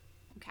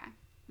 Okay.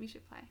 We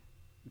should play.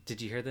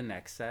 Did you hear the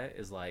next set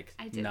is like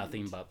I didn't.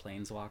 nothing but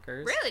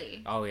planeswalkers?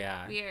 Really? Oh,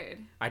 yeah. Weird.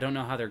 I don't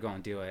know how they're going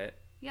to do it.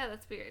 Yeah,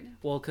 that's weird.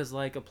 Well, because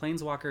like a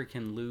planeswalker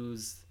can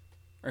lose,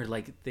 or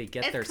like they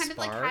get It's their kind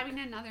spark. of like having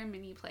another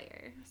mini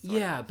player. sort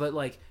Yeah, of. but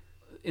like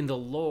in the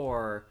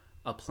lore,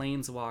 a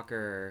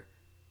planeswalker,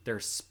 their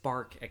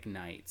spark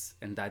ignites,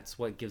 and that's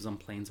what gives them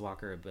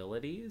planeswalker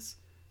abilities,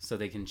 so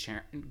they can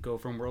go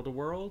from world to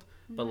world.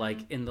 But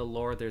like in the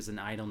lore, there's an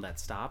item that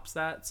stops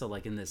that. So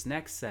like in this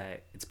next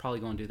set, it's probably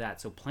going to do that.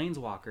 So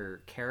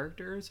planeswalker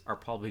characters are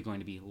probably going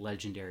to be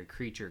legendary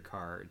creature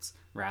cards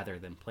rather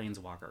than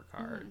planeswalker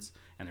cards,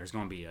 and there's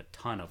going to be a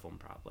ton of them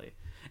probably.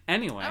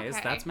 Anyways,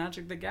 Okay. that's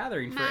Magic the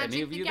Gathering for any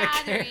Magic of the you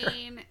that care.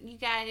 Gathering, you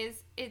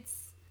guys, it's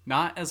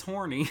Not as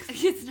horny.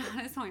 it's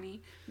not as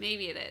horny.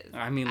 Maybe it is.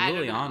 I mean, don't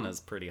know. Liliana's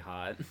pretty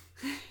hot.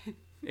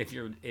 If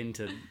you're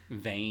into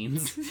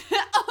veins.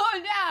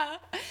 Oh no!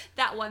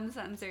 That one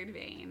censored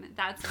vein.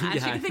 That's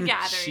Magic the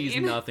Gathering. She's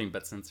nothing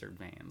but censored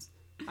veins.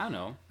 I don't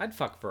know. I'd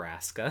fuck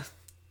Vraska.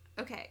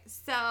 Okay,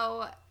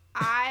 so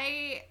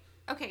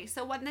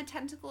so when the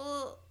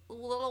tentacle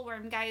little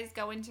worm guys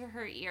go into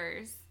her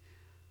ears,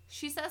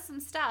 she says some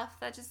stuff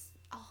that just,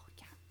 oh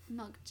yeah,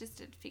 Milk just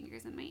did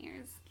fingers in my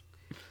ears.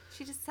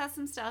 She just says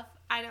some stuff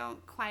I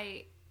don't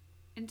quite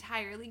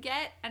entirely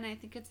get, and I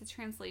think it's a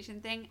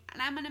translation thing,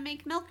 and I'm gonna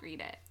make Milk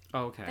read it.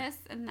 Okay. This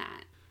and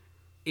that.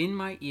 In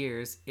my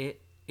ears,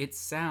 it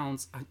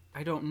sounds,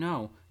 I don't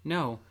know.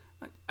 No,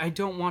 I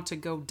don't want to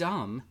go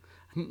dumb.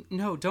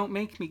 No, don't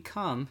make me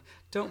come.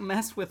 Don't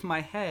mess with my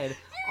head.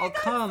 I'll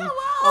come. so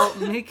well.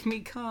 I'll make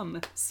me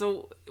come.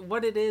 So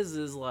what it is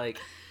like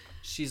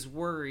she's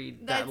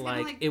worried That's that gonna,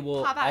 like like, it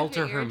will pop out her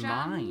alter her eardrums?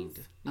 mind.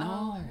 No.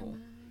 Oh, her mind.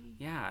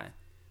 Yeah.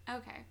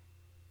 Okay.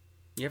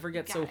 You ever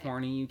get Got so it.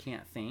 horny you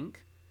can't think?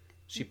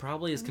 She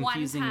probably is One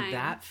confusing time.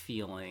 that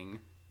feeling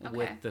Okay.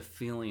 with the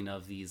feeling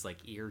of these like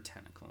ear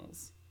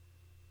tentacles.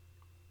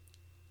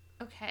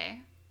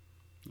 Okay.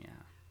 Yeah.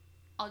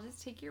 I'll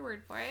just take your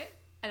word for it.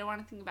 I don't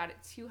want to think about it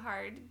too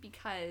hard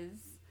because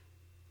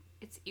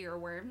it's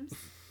earworms.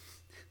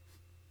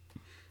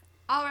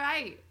 All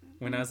right.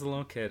 When I was a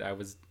little kid, I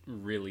was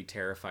really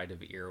terrified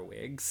of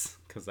earwigs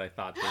because I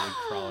thought they would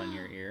crawl in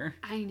your ear.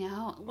 I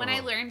know. When I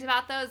Oh. learned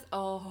about those,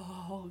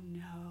 oh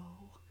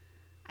no.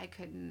 I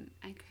couldn't.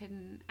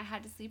 I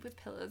had to sleep with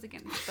pillows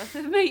against both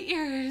of my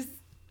ears.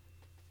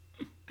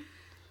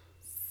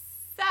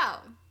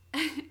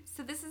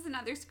 So this is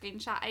another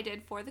screenshot I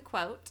did for the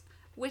quote,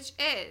 which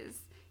is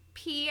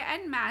pee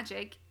and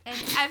magic and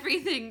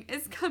everything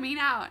is coming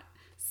out.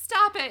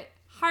 Stop it,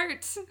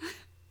 heart.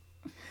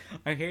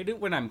 I hate it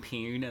when I'm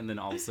peeing and then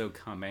also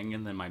coming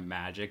and then my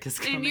magic is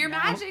coming And your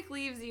out. magic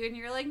leaves you and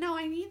you're like, no,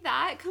 I need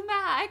that. Come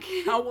back.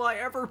 How will I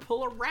ever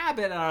pull a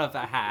rabbit out of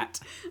a hat?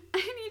 I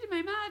need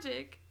my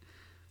magic.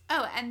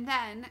 Oh, and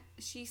then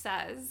she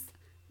says,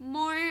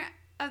 more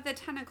of the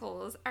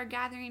tentacles are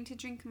gathering to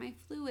drink my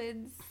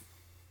fluids.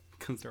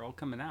 Because they're all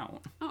coming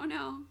out. Oh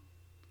no.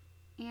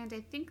 And I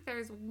think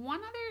there's one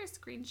other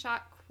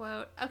screenshot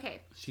quote.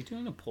 Okay. Is she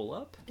doing a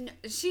pull-up? No,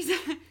 she's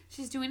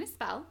doing a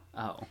spell.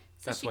 Oh.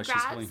 So That's she why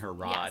grabs, she's pulling her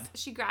rod. Yes,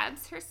 she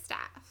grabs her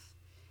staff.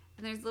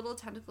 And there's little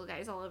tentacle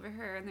guys all over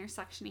her and they're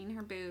suctioning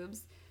her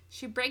boobs.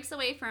 She breaks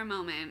away for a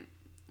moment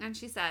and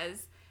she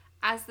says,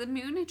 as the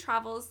moon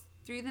travels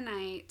through the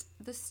night,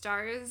 the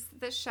stars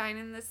that shine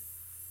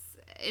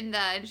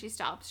and she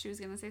stops. She was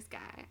going to say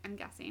sky, I'm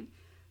guessing.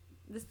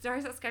 The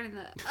stars that shine in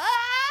the,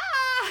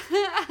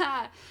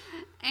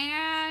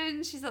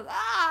 and she says,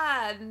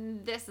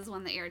 and this is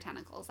when the ear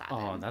tentacles happen.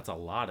 Oh, that's a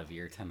lot of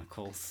ear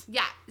tentacles.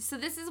 Yeah, so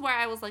this is where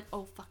I was like,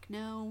 oh, fuck,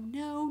 no.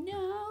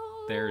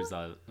 There's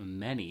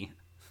many.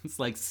 It's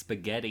like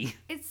spaghetti.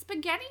 It's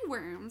spaghetti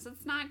worms.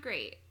 It's not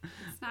great.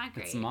 It's not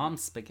great. It's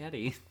mom's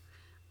spaghetti.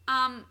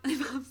 Mom's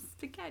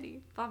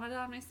spaghetti. Vomited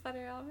on my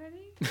sweater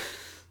already.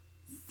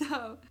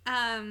 So,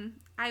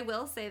 I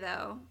will say,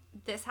 though,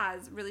 this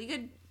has really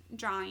good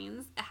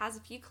drawings. It has a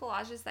few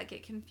collages that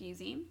get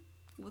confusing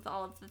with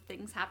all of the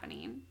things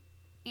happening.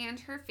 And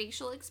her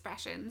facial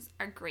expressions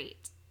are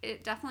great.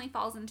 it definitely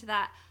falls into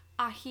that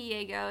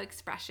ahiego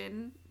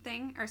expression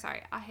thing. Or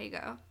sorry,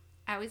 ahego.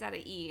 I always add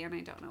an E and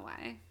I don't know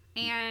why.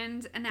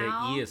 And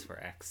now... The E is for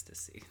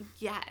ecstasy.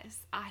 Yes,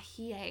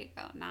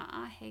 ahiego, not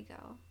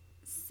ahego.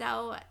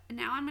 So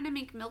now I'm going to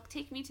make Milk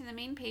take me to the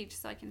main page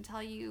so I can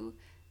tell you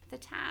the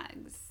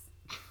tags.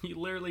 You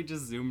literally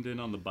just zoomed in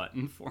on the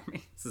button for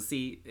me. So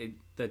see,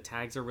 the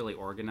tags are really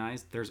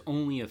organized. There's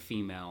only a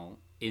female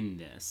in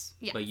this.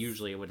 Yes. But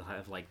usually it would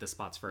have like the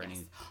spots for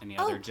any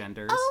other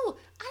genders. Oh,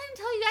 I didn't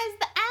tell you guys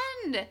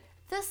the end.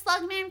 The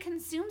slug man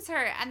consumes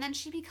her and then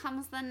she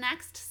becomes the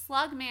next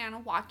slug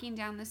man walking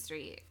down the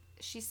street.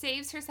 She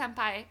saves her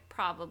senpai,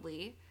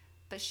 probably,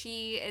 but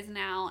she is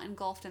now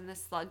engulfed in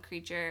this slug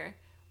creature,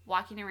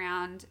 walking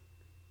around,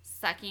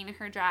 sucking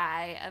her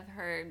dry of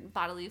her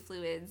bodily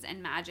fluids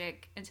and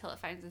magic until it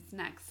finds its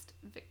next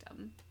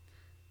victim.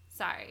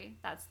 Sorry,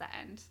 that's the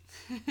end.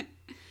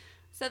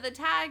 So the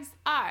tags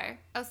are...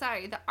 Oh,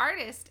 sorry. The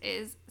artist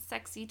is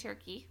Sexy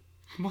Turkey.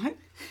 What?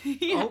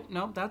 Yeah. Oh,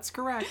 no, that's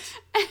correct.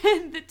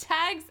 And the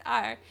tags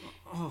are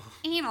Oh.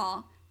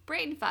 anal,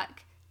 brain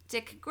fuck,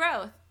 dick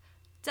growth,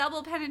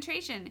 double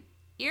penetration,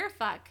 ear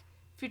fuck,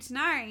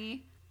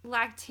 futanari,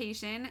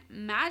 lactation,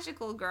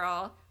 magical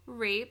girl,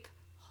 rape,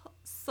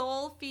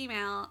 soul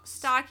female,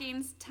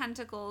 stockings,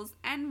 tentacles,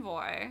 and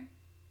vor.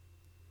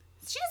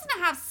 She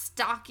doesn't have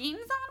stockings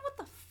on? What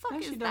the fuck Yeah,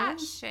 is she that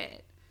does.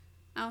 shit?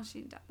 Oh,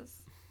 she does.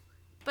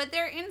 But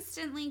they're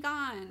instantly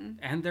gone.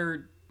 And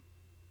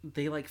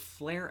they like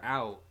flare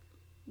out.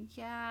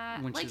 Yeah.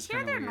 Which Like is here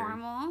kinda they're weird.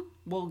 normal.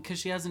 Well, because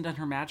she hasn't done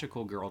her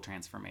magical girl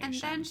transformation.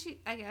 And then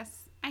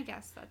I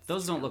guess that's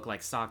Those don't true. look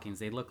like stockings.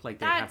 They look like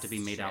they have to be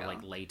That's made out of true.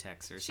 like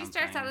latex or She something.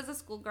 starts out as a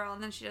schoolgirl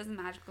and then she does a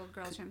magical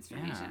girl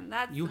transformation. Yeah.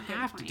 That's You a good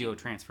have to do a point.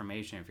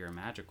 transformation if you're a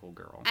magical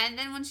girl. And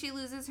then when she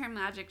loses her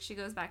magic, she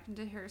goes back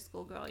into her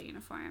schoolgirl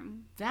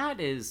uniform. That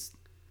is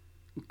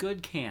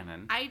good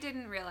canon. I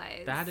didn't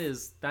realize. That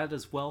is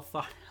well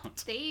thought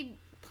out. They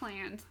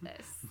planned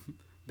this.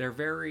 They're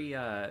very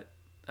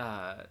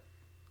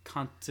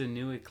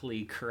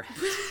continuically correct.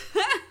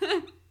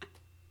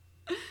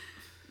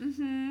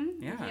 Mm-hmm.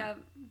 Yeah.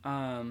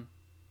 Yep.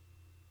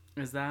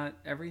 Is that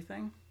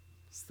everything?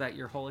 Is that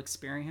your whole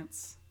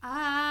experience?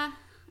 Yeah,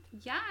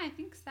 I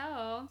think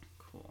so.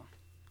 Cool.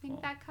 I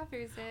think that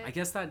covers it. I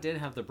guess that did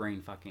have the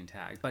brain fucking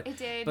tag, but It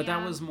did, But that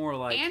yeah. was more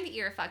like And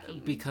ear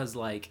fucking. because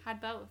like Had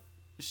both.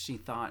 she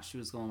thought she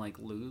was gonna like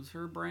lose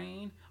her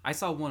brain. I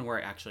saw one where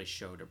it actually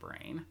showed a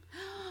brain.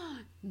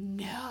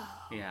 No.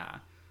 Yeah.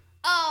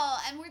 Oh,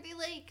 and were they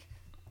like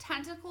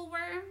tentacle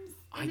worms?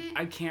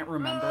 I can't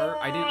remember.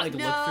 I didn't like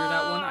look through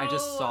that one. I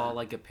just saw No.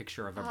 like a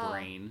picture of a Oh,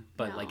 brain,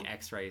 but no. like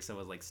X-ray, so it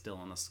was like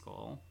still in the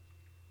skull.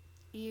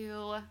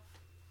 Ew.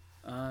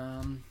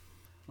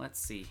 Let's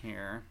see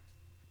here.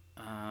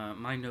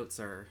 My notes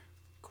are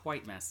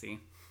quite messy.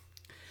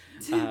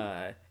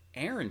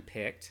 Aaron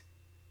picked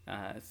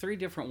 3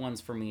 different ones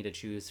for me to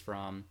choose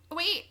from.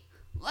 Wait,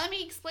 let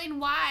me explain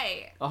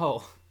why.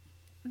 Oh,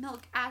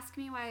 Milk, ask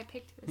me why I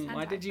picked this.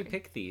 why hentai did you for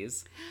pick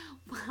these?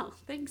 Well,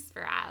 thanks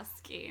for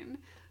asking.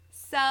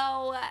 So,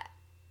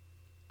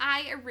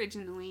 I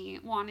originally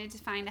wanted to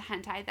find a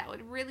hentai that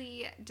would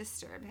really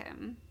disturb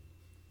him.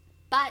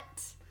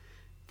 But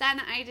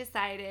then I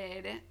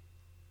decided,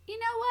 you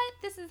know what?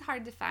 This is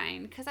hard to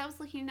find because I was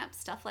looking up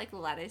stuff like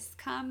lettuce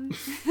cum.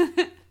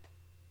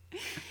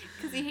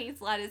 Because he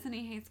hates lettuce and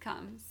he hates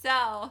cum.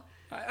 So,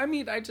 I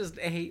mean, I just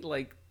hate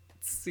like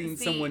seeing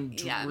someone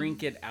yeah.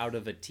 drink it out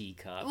of a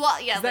teacup.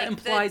 Well, yeah, 'Cause that like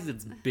implies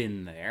it's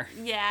been there.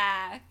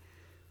 yeah.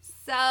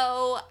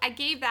 So I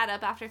gave that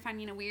up after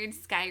finding a weird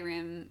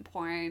Skyrim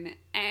porn.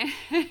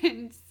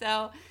 And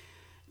so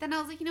then I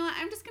was like, you know what?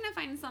 I'm just going to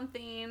find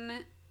something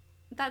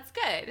that's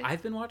good.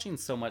 I've been watching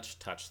so much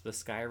Touch the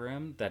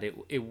Skyrim that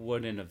it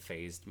wouldn't have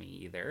phased me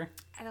either.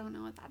 I don't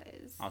know what that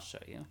is. I'll show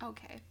you.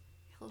 Okay.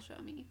 He'll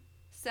show me.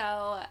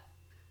 So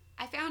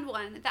I found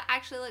one that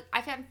actually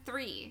I found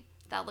 3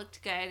 that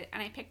looked good.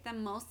 And I picked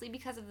them mostly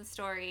because of the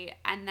story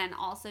and then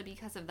also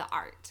because of the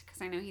art.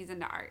 Because I know he's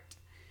into art.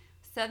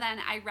 So then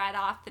I read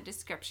off the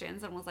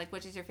descriptions and was like,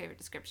 which is your favorite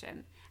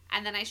description?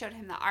 And then I showed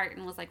him the art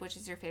and was like, which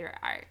is your favorite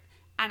art?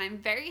 And I'm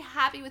very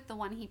happy with the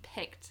one he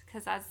picked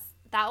because that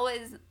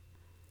was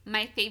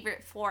my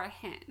favorite for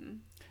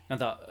him. Now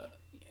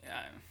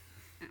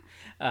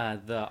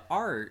the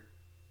art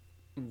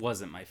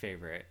wasn't my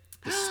favorite.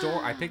 The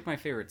story I picked my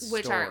favorite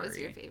story. Which art was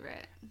your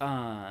favorite?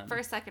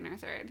 First, second, or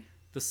third?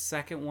 The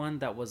second one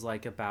that was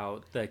like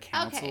about the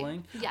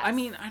counseling. yes. I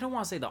mean, I don't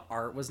want to say the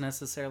art was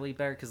necessarily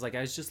better because like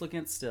I was just looking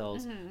at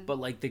stills, but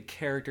like the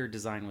character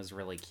design was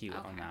really cute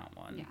on that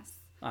one.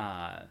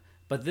 Yes.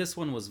 But this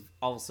one was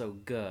also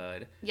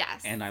good.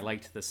 Yes. And I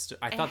liked I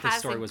It thought the has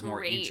story a was more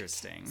great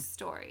interesting.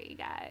 Story,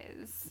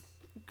 guys.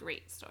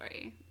 Great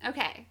story.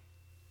 Okay.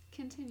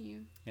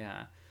 Continue.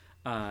 Yeah.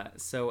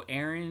 So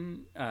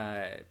Erin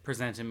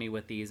presented me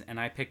with these, and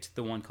I picked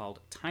the one called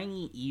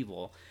Tiny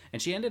Evil.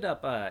 And she ended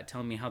up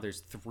telling me how there's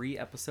 3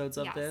 episodes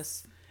of Yes.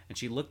 this. and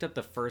she looked up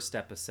the first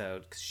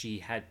episode because she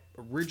had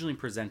originally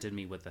presented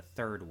me with the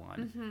third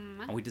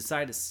one. And we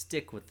decided to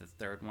stick with the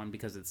third one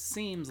because it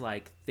seems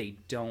like they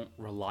don't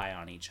rely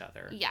on each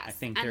other. Yes. I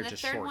think they're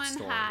just short stories. And the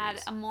third one had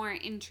a more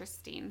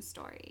interesting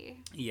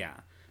story. Yeah.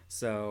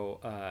 So,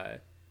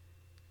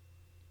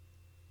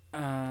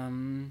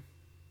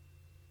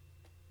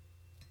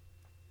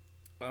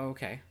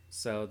 okay.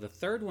 So the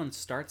third one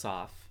starts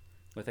off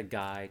with a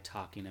guy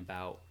talking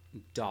about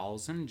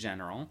dolls in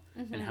general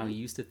and how he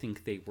used to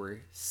think they were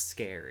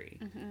scary.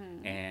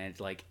 And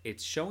like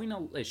it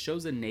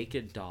shows a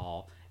naked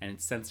doll and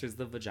it censors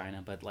the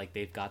vagina, but like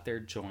they've got their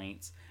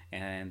joints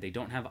and they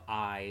don't have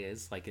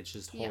eyes, like it's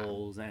just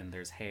holes and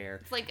there's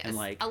hair. It's like and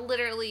a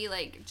literally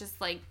like just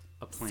like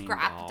a plain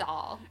scrap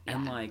doll.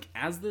 And like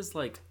as this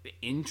like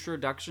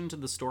introduction to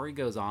the story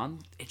goes on,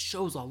 it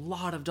shows a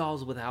lot of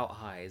dolls without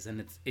eyes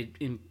and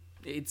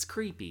it's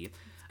creepy.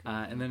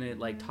 And then it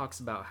like talks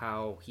about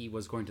how he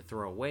was going to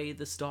throw away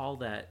this doll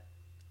that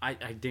I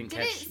didn't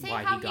catch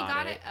why he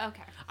got it.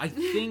 Okay. I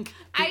think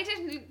I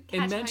didn't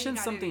catch it mentioned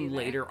something either.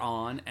 later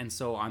on, and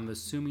so I'm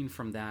assuming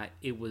from that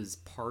it was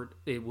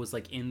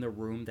like in the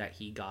room that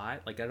he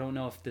got. Like I don't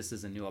know if this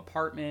is a new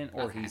apartment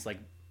or he's like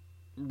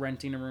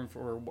renting a room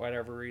for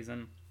whatever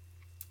reason.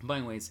 But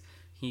anyways,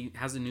 he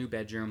has a new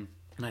bedroom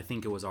and I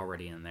think it was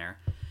already in there.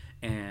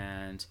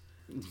 And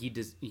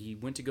he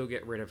went to go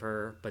get rid of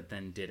her, but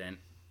then didn't.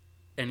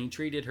 And he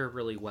treated her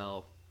really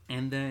well.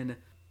 And then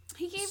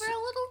he gave her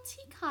a little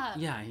teacup.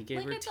 Yeah, he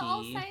gave her tea. Like a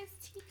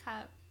doll-sized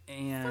teacup.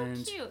 And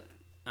so cute.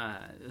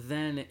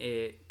 Then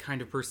it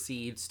kind of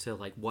proceeds to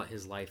like what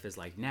his life is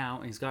like now,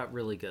 and he's got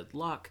really good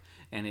luck,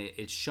 and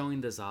it's showing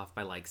this off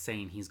by like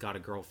saying he's got a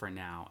girlfriend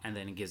now, and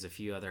then it gives a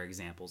few other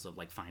examples of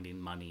like finding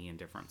money and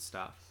different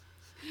stuff.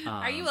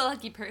 Are you a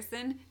lucky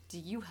person? Do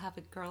you have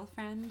a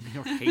girlfriend?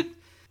 Right.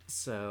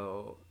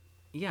 So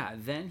yeah,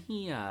 then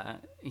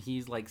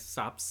he's like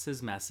stops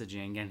his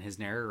messaging and his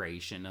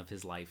narration of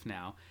his life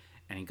now,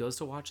 and he goes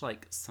to watch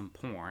like some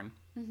porn.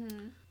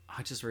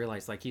 I just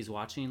realized like he's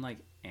watching like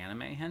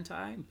anime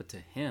hentai, but to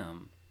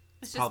him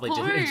it's probably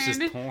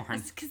just porn.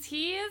 It's because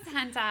he is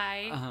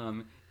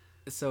hentai.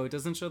 So it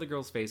doesn't show the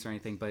girl's face or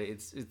anything, but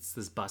it's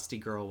this busty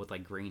girl with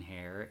like green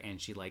hair, and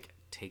she like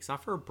takes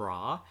off her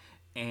bra,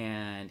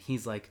 and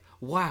he's like,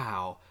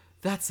 "Wow,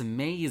 that's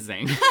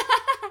amazing."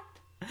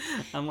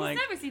 I'm like,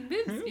 He's never seen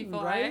boobs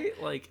before, right?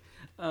 Like,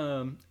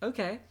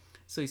 okay.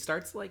 So he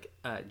starts like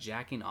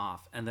jacking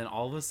off, and then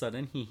all of a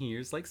sudden he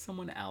hears like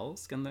someone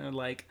else, and they're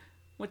like,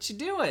 "What you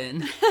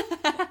doing?"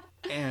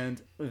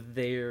 And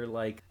they're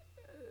like,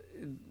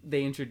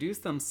 they introduce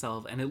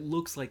themselves, and it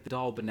looks like the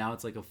doll, but now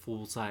it's like a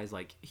full size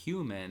like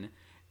human,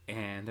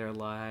 and they're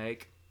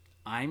like,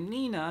 "I'm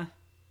Nina.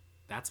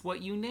 That's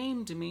what you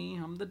named me.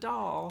 I'm the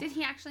doll." Did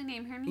he actually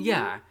name her Nina?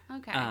 Yeah.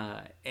 Okay.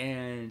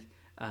 And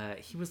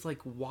he was like,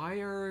 "Why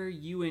are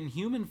you in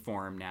human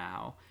form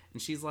now?"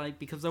 And she's like,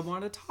 "Because I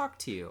want to talk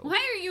to you."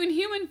 Why are you in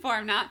human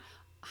form? Not,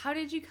 how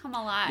did you come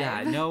alive?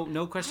 Yeah,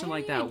 no question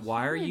like that.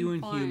 Why are you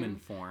in human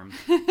form?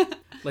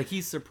 Like,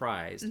 he's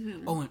surprised.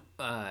 Oh,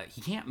 and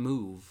he can't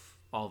move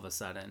all of a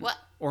sudden. What?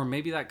 Or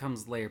maybe that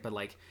comes later, but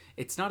like,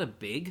 it's not a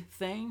big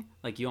thing.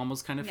 Like, you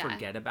almost kind of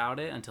forget about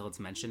it until it's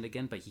mentioned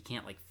again, but he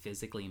can't like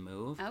physically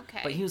move.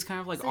 Okay. But he was kind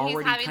of like So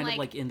already having, kind of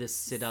like in this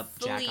sit-up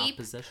jack-off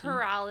position.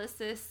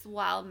 Paralysis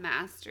while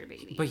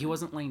masturbating. But he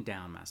wasn't laying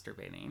down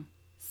masturbating.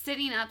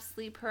 Sitting up,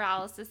 sleep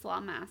paralysis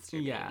while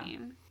masturbating. Yeah.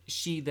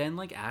 She then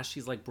like asks,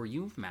 she's like, "Were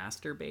you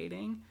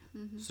masturbating?"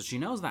 So she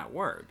knows that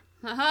word.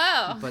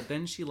 Oh. But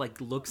then she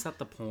like looks at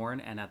the porn,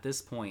 and at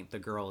this point the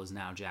girl is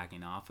now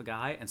jacking off a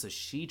guy, and so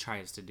she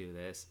tries to do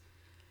this,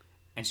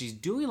 and she's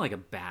doing like a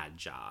bad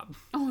job.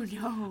 Oh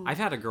no. I've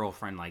had a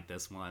girlfriend like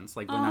this once.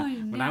 Like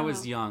when I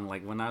was young,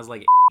 like when I was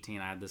like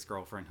 18, I had this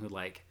girlfriend who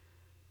like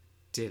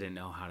didn't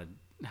know how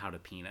to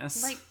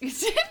penis. Like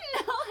didn't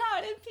know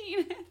how to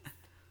penis.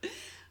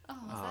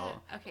 Oh,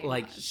 okay.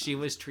 Like she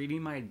was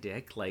treating my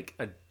dick like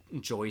a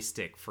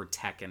joystick for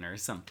Tekken or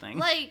something.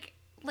 Like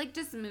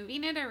just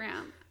moving it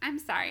around. I'm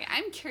sorry.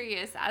 I'm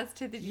curious as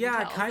to the details.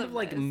 Yeah, kind of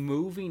like this.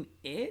 moving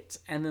it,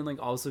 and then like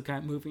also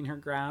kind of moving her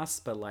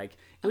grasp, but like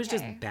it was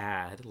just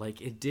bad. Like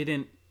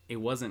it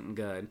wasn't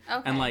good.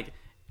 Okay. And like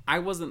I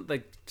wasn't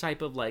the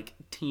type of like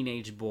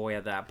teenage boy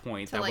at that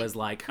point that was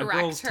like, a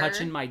girl's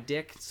touching my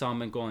dick, so I'm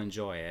gonna go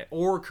enjoy it,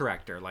 or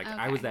correct her. Like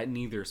I was at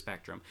neither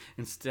spectrum.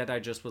 Instead, I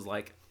just was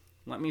like,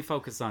 let me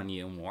focus on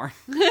you more.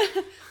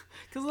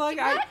 Because like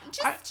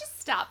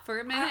just stop for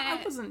a minute. I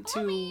wasn't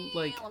too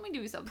let me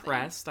do something.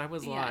 Pressed. I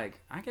was like,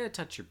 I gotta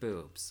touch your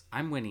boobs.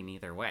 I'm winning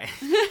either way.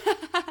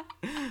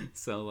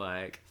 So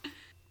like,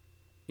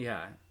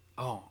 yeah.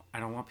 Oh, I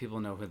don't want people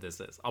to know who this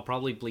is. I'll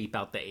probably bleep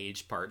out the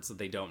age part so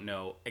they don't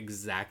know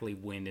exactly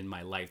when in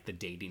my life the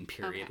dating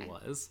period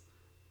was.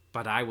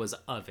 But I was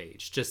of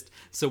age. Just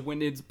so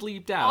when it's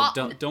bleeped out,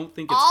 don't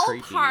think it's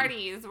creepy. All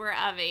parties were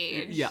of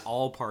age. Yeah,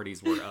 all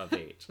parties were of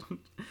age.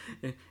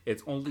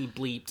 It's only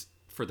bleeped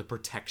for the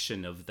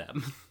protection of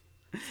them.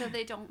 So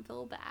they don't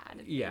feel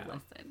bad if they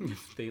listen.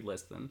 They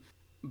listen.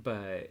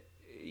 But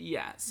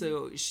Yeah,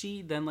 so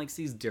she then, like,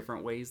 sees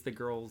different ways the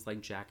girl's,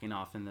 like, jacking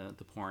off in the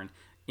porn,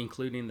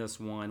 including this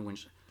one,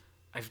 which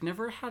I've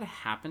never had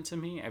happen to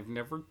me. I've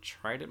never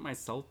tried it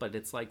myself, but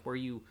it's, like, where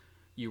you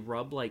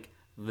rub, like,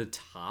 the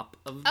top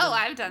of the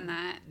I've done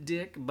that.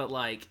 dick, but,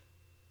 like,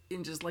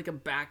 in just, like, a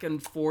back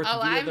and forth Oh,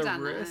 via I've the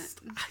done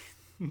wrist.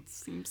 It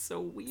seems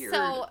so weird.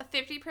 So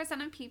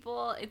 50% of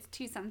people, it's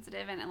too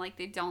sensitive and, like,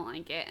 they don't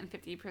like it, and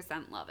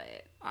 50% love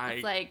it.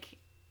 It's, like,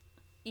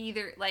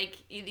 either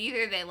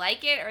they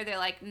like it or they're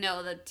like,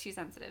 no, the too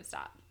sensitive,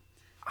 stop.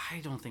 I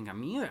don't think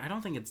I'm either. I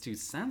don't think it's too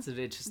sensitive.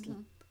 It just,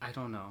 I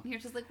don't know.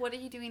 You're just like, what are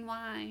you doing?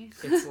 Why?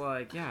 It's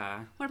like,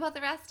 yeah. What about the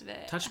rest of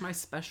it? Touch my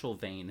special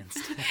vein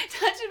instead.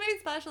 Touch my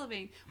special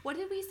vein. What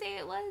did we say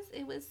it was?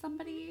 It was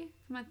somebody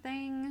from a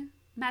thing.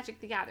 Magic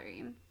the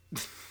Gathering.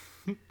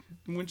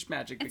 Which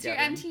Magic the It's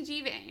Gathering? your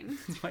MTG vein.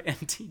 It's my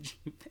MTG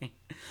vein.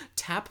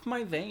 Tap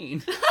my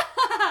vein.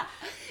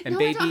 And no,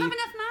 baby, I don't have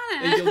enough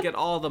mana. and you'll get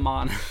all the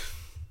mana.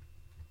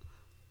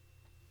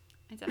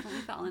 I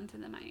definitely fell into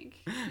the mic.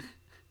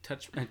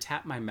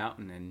 Tap my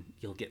mountain and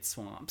you'll get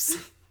swamps.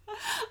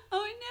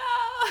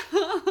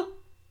 Oh no!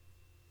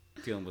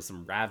 Dealing with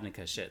some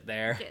Ravnica shit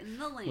there. Getting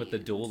the lands. With the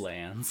dual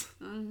lands.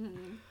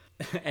 Mm-hmm.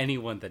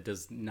 Anyone that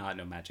does not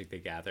know Magic the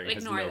Gathering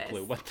Ignore has no this.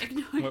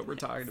 clue what we're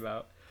talking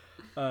about.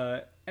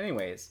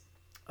 Anyways,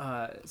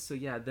 so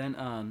yeah,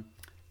 then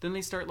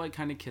they start, like,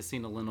 kind of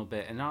kissing a little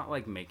bit, and not,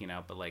 like, making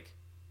out, but, like,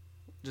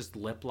 just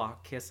lip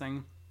lock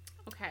kissing.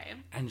 Okay.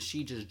 And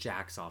she just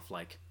jacks off,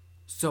 like,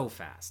 so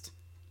fast.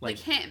 Like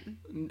him.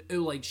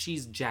 Like,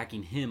 she's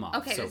jacking him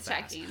off so fast.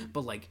 Checking.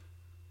 But, like,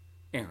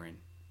 Aaron,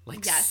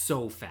 like, yes.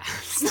 so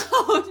fast.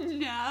 Oh,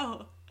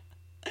 no.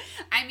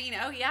 I mean,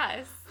 oh,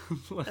 yes.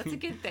 Like, that's a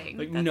good thing.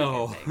 Like, that's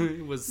no,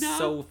 it was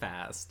so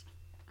fast.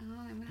 Oh,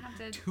 I'm going to have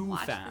to Too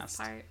watch fast.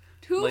 this part.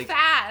 Too Like,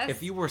 fast.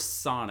 If you were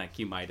Sonic,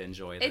 you might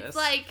enjoy this. It's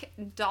like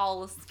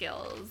doll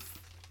skills.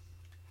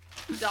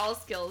 Doll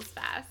skills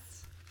fast.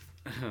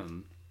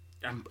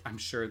 I'm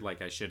sure,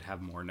 like, I should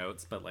have more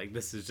notes, but, like,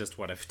 this is just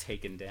what I've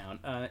taken down.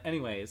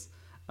 Anyways,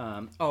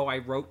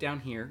 I wrote down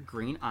here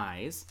green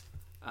eyes,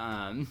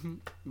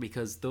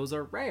 because those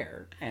are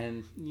rare,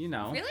 and, you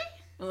know.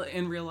 Really?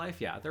 In real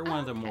life, yeah, they're one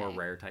of the more Okay.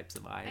 rare types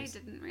of eyes. I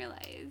didn't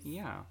realize.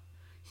 Yeah.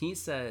 He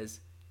says,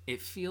 it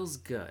feels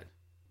good.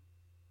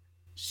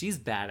 She's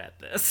bad at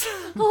this.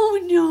 Oh,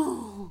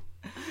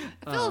 no.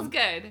 It feels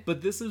good.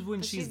 But this is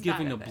when she's bad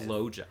giving a at this.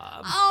 blowjob.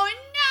 Oh,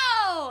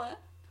 no.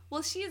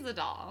 Well, she's a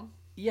doll.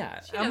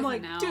 Yeah. She I'm doesn't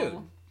like, know.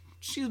 dude,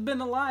 she's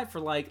been alive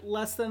for, like,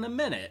 less than a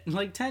minute.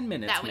 Like, 10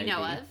 minutes, That we maybe.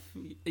 know of.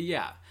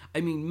 Yeah.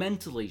 I mean,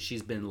 mentally,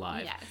 she's been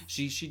alive.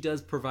 Yes. She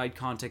does provide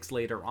context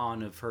later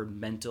on of her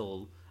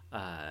mental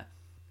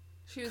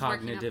She was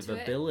cognitive working up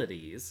to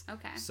abilities. It.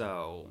 Okay.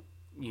 So,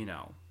 you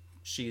know,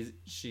 she's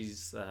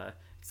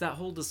it's that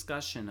whole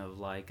discussion of,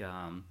 like,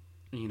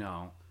 you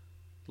know,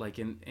 like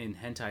in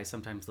hentai,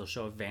 sometimes they'll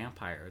show a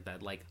vampire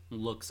that, like,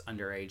 looks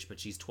underage, but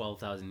she's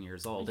 12,000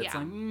 years old. It's Yeah.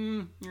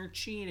 like, you're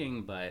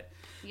cheating, but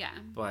Yeah.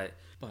 but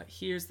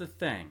here's the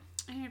thing: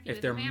 I interviewed if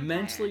with they're a vampire.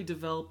 mentally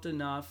developed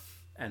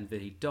enough and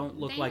they don't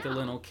look They like a know.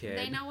 little kid,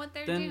 They know what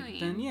they're then, doing.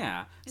 Then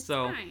yeah, It's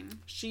so fine.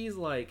 she's,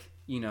 like,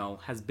 you know,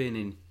 has been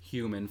in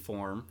human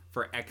form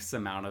for X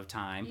amount of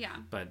time. Yeah.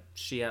 But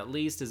she at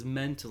least is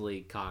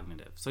mentally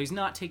cognitive. So he's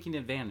not taking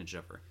advantage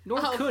of her. Nor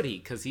Oh, could he,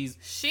 because he's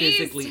she's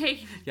physically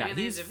taking yeah,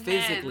 advantage he's of him.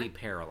 physically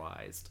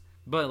paralyzed.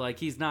 But, like,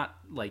 he's not,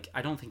 like,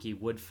 I don't think he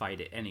would fight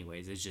it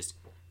anyways. It's just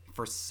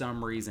for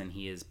some reason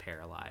he is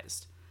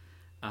paralyzed.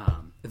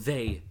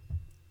 They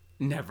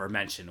never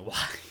mention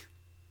why.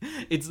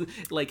 It's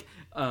like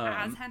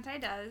As hentai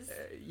does.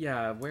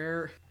 yeah,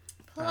 where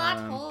Plot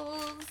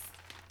holes.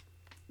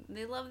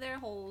 They love their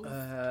holes.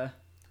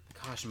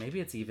 gosh, maybe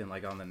it's even,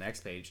 like, on the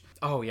next page.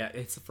 Oh yeah,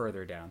 it's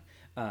further down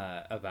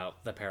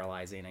about the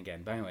paralyzing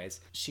again. But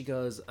anyways, she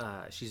goes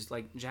she's,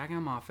 like, jacking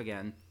him off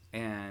again,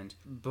 and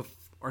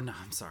or no,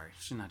 I'm sorry,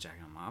 she's not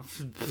jacking him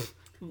off.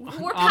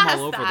 We're I'm past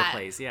all over that. the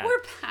place. Yeah, We're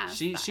past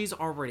that. She's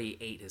already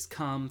ate his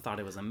cum,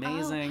 thought it was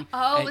amazing.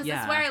 Oh, and was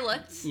yeah, this where I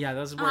looked? Yeah,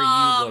 that's where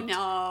Oh, you looked.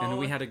 no. And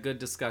we had a good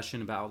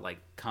discussion about, like,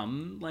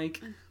 cum,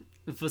 like,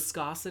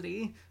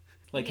 viscosity,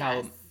 like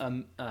Yes.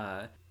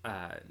 how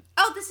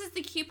Oh, this is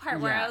the cute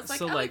part where yeah, I was like,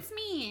 so, oh, like, it's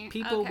me.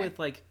 people Okay. with,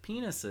 like,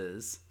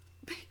 penises,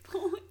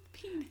 People with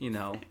penis. you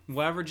know,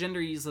 whatever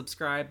gender you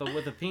subscribe, but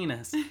with a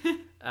penis,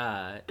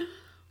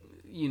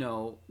 you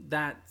know,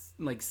 that's,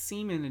 like,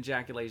 semen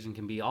ejaculation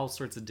can be all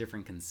sorts of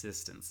different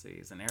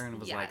consistencies. And Aaron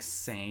was like, Yes.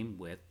 same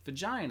with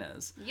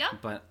vaginas.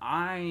 Yep. But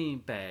I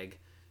beg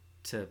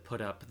to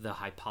put up the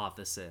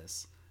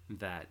hypothesis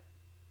that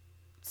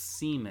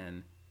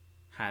semen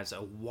has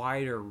a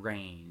wider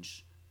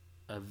range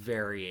of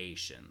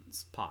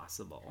variations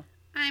possible.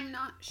 I'm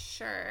not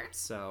sure.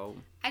 So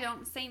I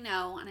don't say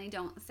no and I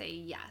don't say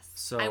yes.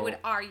 So- I would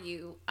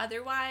argue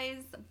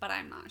otherwise, but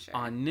I'm not sure.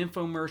 on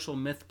Nymphomercial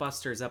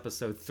Mythbusters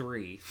episode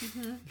 3,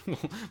 we'll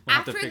have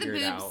After to the figure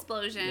boob it out.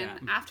 explosion, Yeah.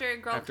 after a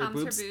girl After comes, her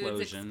boob boobs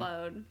explosion,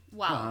 explode.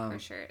 Well, for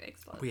sure it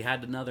explodes. We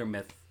had another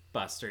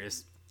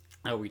Mythbusters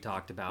that we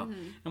talked about,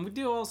 Mm-hmm. and we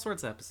do all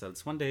sorts of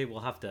episodes. One day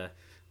we'll have to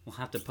We'll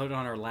have to put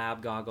on our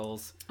lab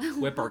goggles,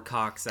 whip our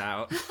cocks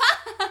out,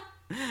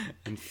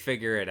 and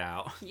figure it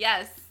out.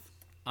 Yes.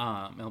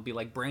 It'll be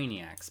like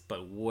Brainiacs,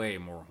 but way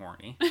more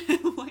horny.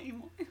 Way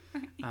more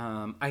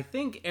horny. I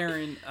think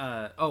Erin,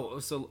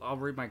 so I'll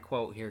read my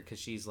quote here because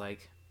she's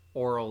like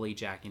orally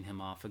jacking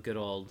him off. A good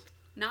old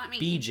Not me.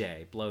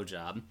 BJ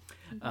blowjob.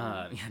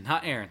 Yeah,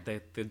 not Erin,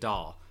 the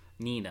doll.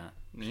 Nina?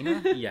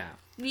 Yeah.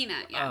 Nina,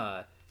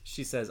 yeah.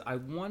 She says, I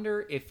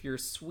wonder if your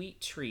sweet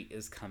treat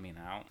is coming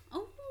out.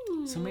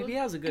 Ooh. So maybe he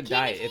has a good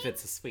diet if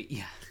it's a sweet.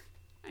 Yeah.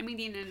 I'm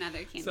eating another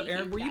candy So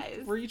Erin,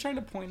 cane, were you trying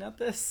to point at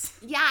this?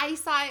 Yeah, I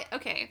saw it.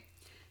 Okay.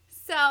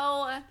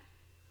 So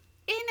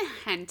in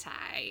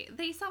hentai,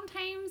 they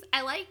sometimes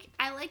I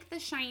like the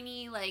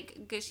shiny,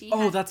 like gushy.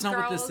 That's not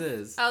girls. what this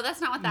is. Oh, that's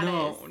not what that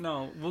is.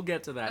 No, we'll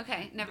get to that.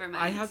 Okay, never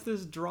mind. I have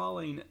this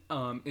drawing.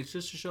 It's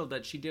just to show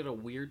that she did a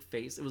weird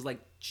face. It was like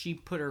she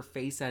put her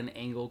face at an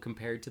angle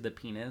compared to the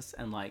penis,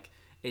 and like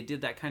it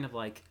did that kind of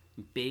like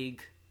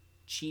big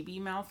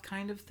chibi mouth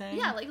kind of thing.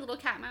 Yeah, like little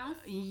cat mouth.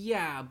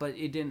 Yeah, but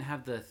it didn't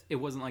have it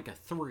wasn't like a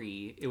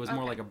 3. It was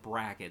more like a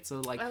bracket.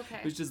 So like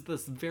it was just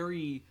this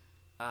very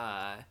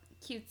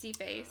cutesy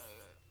face.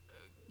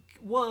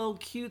 Well,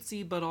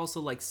 cutesy, but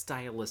also like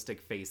stylistic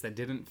face that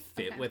didn't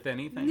fit with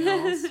anything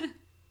else.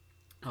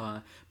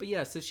 But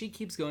yeah, so she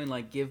keeps going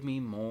like, give me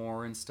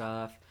more and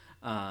stuff.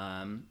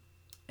 And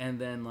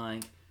then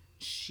like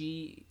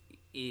she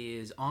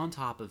is on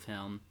top of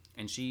him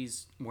and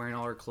she's wearing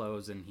all her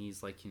clothes and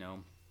he's like,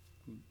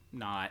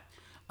 not.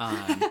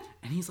 And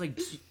he's like,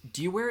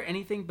 do you wear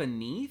anything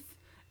beneath?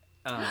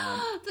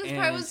 This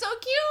part was so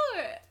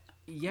cute.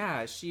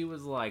 Yeah, she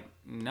was like,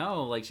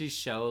 no, like she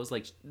shows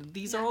like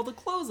these are all the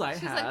clothes I have.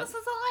 She's like, this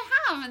is all I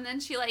have, and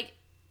then she like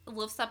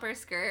lifts up her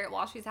skirt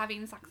while she's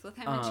having sex with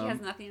him, and she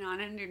has nothing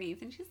on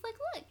underneath, and she's like,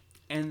 look,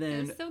 and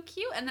then it's so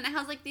cute, and then it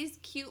has like these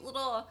cute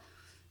little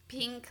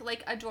pink,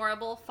 like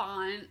adorable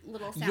font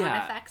little sound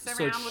effects around.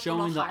 So it's with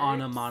showing the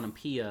hearts.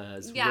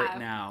 onomatopoeias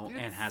written out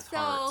and has so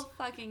hearts.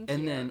 Fucking cute.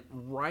 And then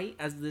right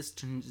as this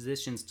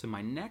transitions to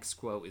my next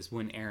quote is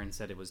when Erin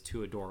said it was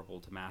too adorable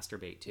to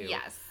masturbate to.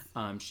 Yes.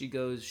 She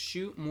goes,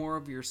 shoot more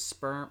of your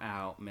sperm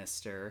out,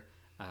 mister.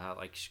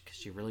 Like, because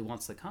she really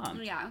wants to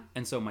come. Yeah.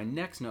 And so my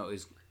next note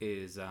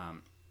is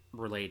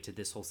related to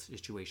this whole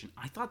situation.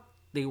 I thought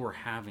they were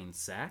having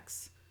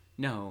sex.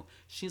 No,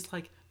 she's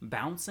like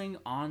bouncing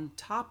on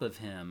top of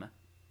him,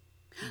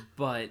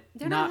 but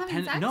they're not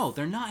having sex? No,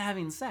 they're not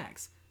having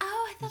sex.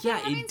 Oh, I thought they were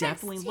having it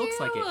definitely sex looks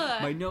too. like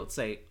it. My notes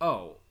say,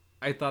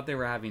 I thought they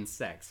were having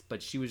sex,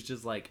 but she was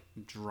just like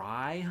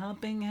dry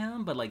humping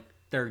him, but like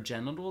their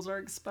genitals are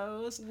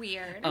exposed.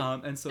 Weird.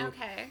 And so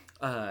okay.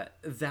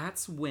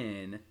 That's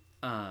when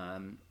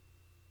I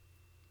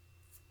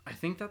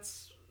think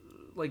that's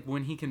like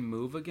when he can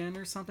move again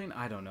or something.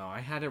 I don't know. I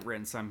had it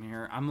written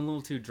somewhere. I'm a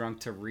little too drunk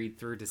to read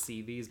through to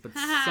see these, but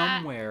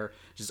somewhere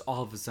just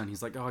all of a sudden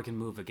he's like, I can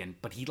move again,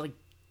 but he like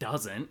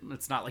doesn't.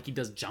 It's not like he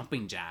does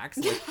jumping jacks.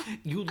 Like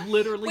you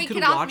literally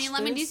could watch this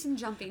let me do some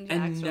jumping jacks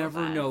and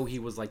never know he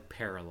was like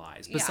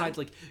paralyzed. Yeah. Besides,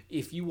 like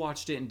if you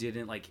watched it and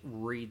didn't like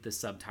read the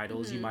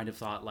subtitles, you might have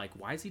thought like,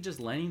 why is he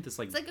just letting this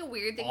like? It's like a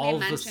weird thing all they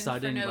of a mentioned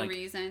sudden, for no like,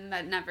 reason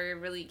that never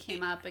really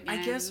came up again.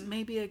 I guess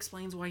maybe it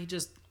explains why he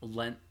just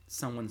let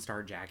someone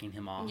start jacking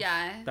him off.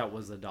 Yeah. That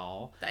was a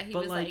doll. That he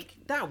but was like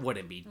that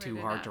wouldn't be too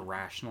riveted hard up. to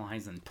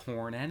rationalize in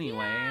porn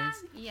anyways.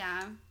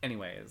 Yeah.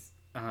 Anyways,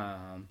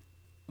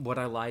 what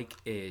I like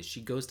is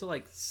she goes to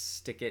like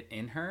stick it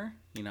in her,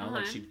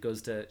 like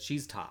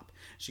she's top.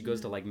 She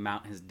goes to like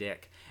mount his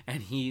dick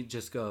and he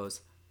just goes,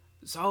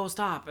 so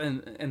stop.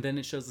 And then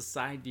it shows a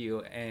side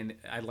view and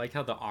I like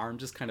how the arm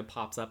just kind of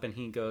pops up and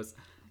he goes,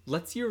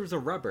 let's use a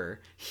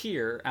rubber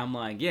here. I'm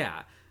like,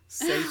 yeah,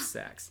 safe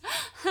sex.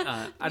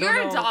 I don't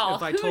know doll.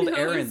 if I told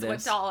Erin this.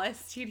 What doll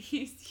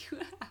STDs you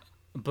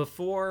have.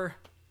 Before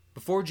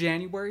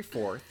January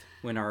 4th,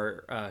 when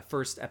our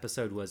first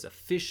episode was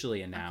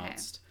officially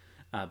announced,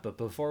 but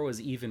before it was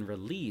even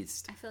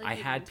released, I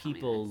had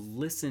people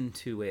listen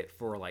to it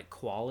for like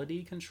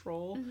quality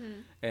control.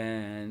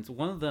 And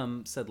one of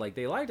them said like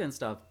they liked it and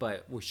stuff,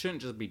 but we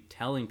shouldn't just be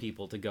telling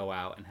people to go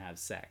out and have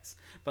sex.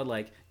 But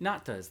like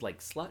not to like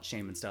slut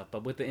shame and stuff,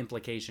 but with the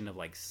implication of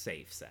like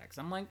safe sex.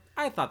 I'm like,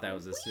 I thought that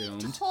was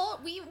assumed.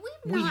 We've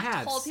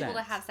not told people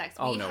to have sex.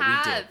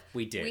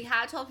 We did. We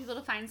have told people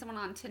to find someone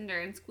on Tinder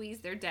and squeeze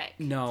their dick.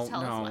 No, to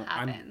tell us what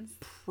happens.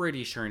 I'm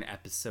pretty sure in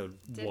episode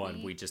 1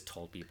 we? we just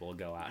told people to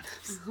go out.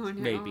 Oh, no.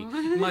 Maybe.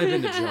 It might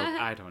have been a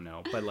joke. I don't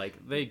know. But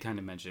like they kind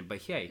of mentioned, but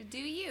hey. Do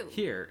you?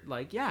 Here,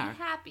 like, yeah. Be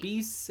happy.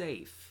 Be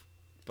safe.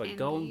 But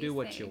go and do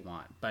what you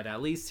want. But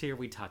at least here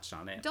we touched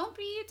on it. Don't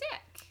be a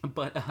dick.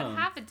 But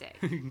have a dick.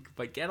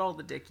 But get all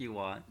the dick you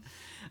want.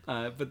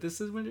 But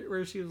this is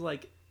where she was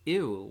like,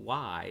 ew,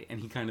 why? And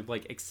he kind of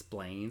like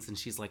explains and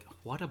she's like,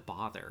 what a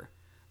bother.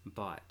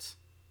 But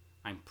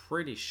I'm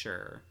pretty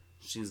sure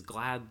she's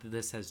glad that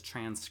this has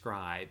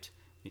transcribed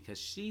because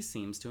she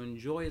seems to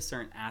enjoy a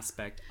certain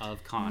aspect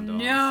of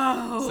condoms.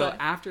 No. So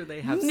after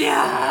they have sex,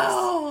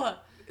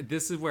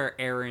 this is where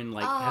Erin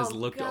has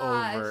looked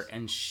gosh. over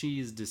and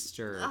she's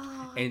disturbed.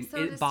 Oh, and so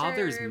it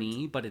bothers disturbed.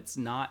 me, but it's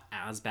not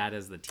as bad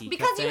as the teacup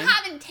Because you thing.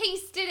 haven't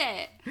tasted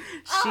it.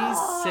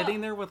 She's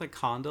sitting there with a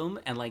condom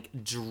and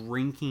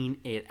drinking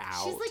it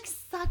out. She's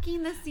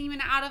sucking the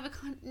semen out of a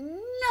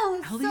No,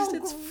 it's At least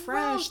it's gross.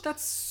 fresh.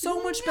 That's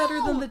so much better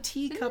than the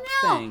teacup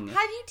thing.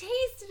 Have you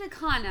tasted a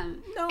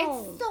condom? No.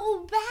 It's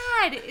so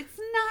bad. It's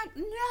not.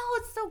 No,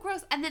 it's so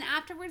gross. And then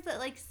afterwards,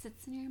 it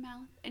sits in your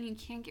mouth, and you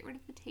can't get rid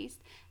of the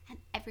taste, and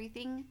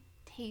everything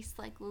tastes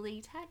like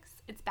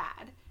latex. It's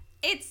bad.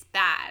 It's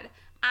bad.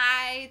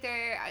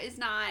 There is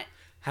not.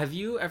 Have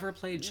you ever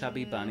played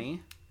Chubby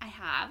Bunny? I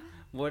have.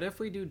 What if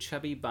we do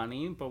Chubby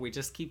Bunny, but we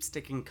just keep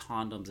sticking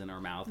condoms in our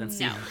mouth and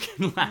see No.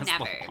 who can last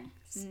Never. long?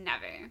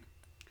 Never.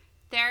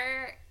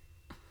 There,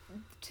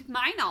 to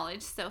my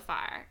knowledge so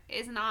far,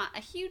 is not a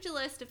huge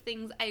list of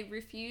things I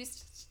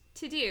refused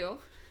to do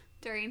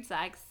during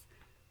sex.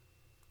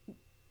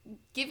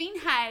 Giving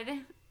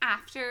head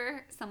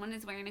after someone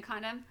is wearing a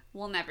condom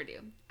will never do.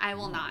 I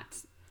will not.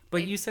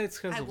 But you said it's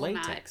because I of will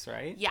latex,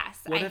 right? Yes.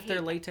 What I if they're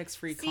hate-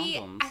 latex-free See,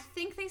 condoms? I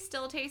think they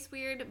still taste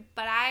weird,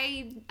 but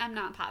I am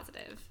not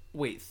positive.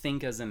 Wait,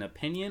 think as an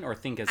opinion or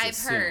think as I've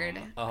assume?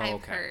 heard. Oh, I've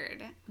okay.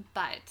 heard.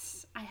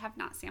 But I have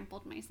not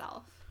sampled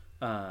myself.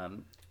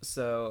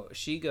 So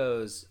she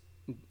goes,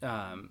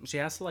 she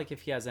asks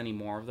if he has any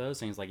more of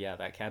those, and he's like, yeah,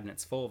 that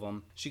cabinet's full of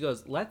them. She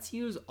goes, let's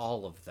use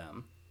all of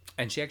them.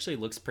 And she actually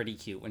looks pretty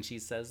cute when she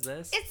says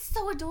this. It's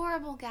so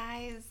adorable,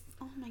 guys.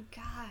 Oh my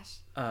gosh.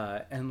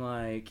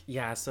 And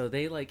yeah, so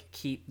they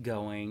keep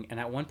going, and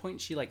at one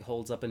point she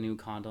holds up a new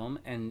condom,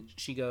 and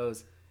she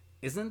goes,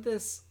 isn't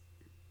this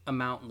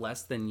amount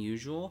less than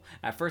usual?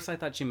 At first I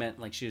thought she meant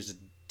she was just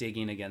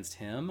digging against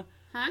him.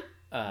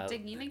 Huh?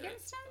 Digging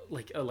against him?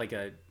 Like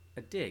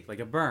a dig, like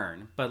a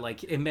burn,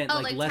 but it meant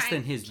less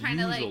than his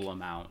usual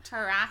amount.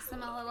 Harass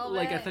him a little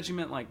bit. I thought you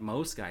meant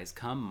most guys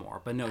come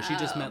more, but no, she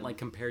just meant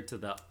compared to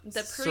the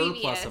surplus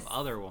previous of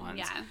other ones.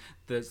 Yeah.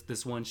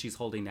 This one she's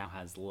holding now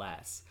has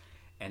less,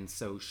 and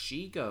so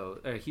she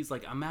goes. He's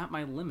like, I'm at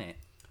my limit.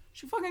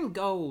 She fucking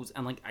goes,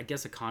 and I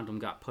guess a condom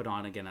got put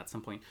on again at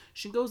some point.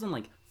 She goes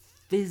and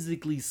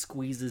physically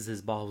squeezes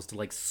his balls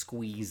to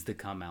squeeze the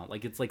cum out,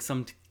 it's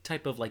some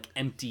type of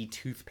empty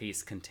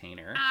toothpaste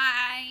container.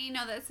 I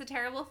know that's a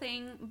terrible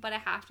thing, but I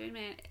have to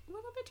admit, a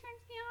little bit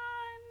turns me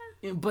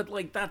on. But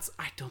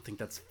I don't think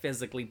that's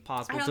physically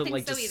possible I don't to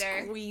think so just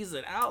either. squeeze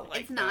it out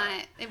It's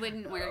not. It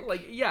wouldn't work.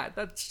 Yeah,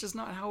 that's just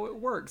not how it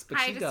works. But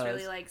I she just does.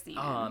 really like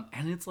semen.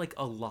 And it's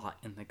a lot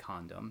in the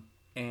condom.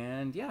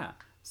 And yeah,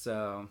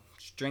 so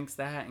she drinks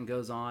that and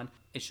goes on.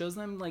 It shows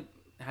them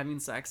having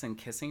sex and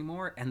kissing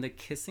more, and the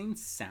kissing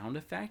sound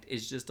effect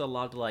is just a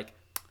lot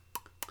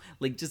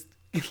of just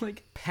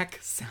peck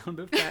sound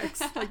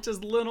effects,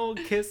 just little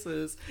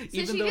kisses. So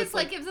even she though just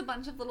it's gives a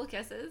bunch of little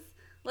kisses,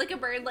 like a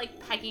bird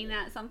pecking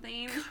at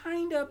something.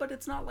 Kinda, but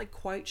it's not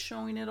quite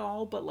showing it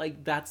all.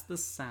 But that's the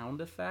sound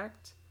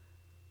effect.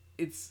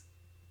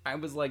 I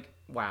was like,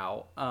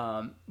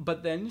 wow.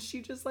 But then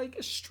she just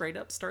straight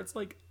up starts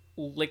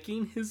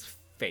licking his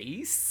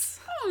face.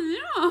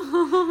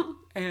 Oh no!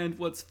 And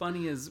what's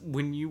funny is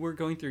when you were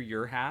going through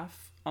your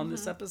half on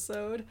this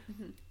episode,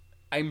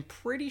 I'm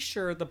pretty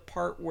sure the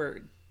part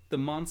where the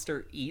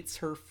monster eats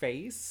her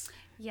face.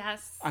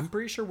 Yes. I'm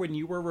pretty sure when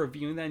you were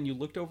reviewing that and you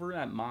looked over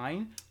at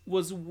mine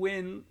was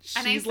when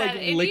she's said,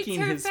 "It licking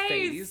eats her his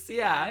face."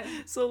 Yeah.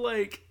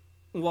 So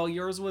while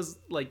yours was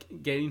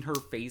getting her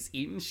face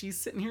eaten, she's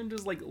sitting here and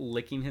just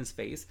licking his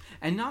face,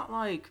 and not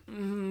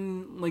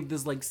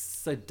this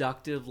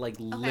seductive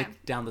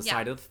lick down the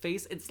side of the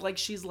face. It's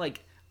she's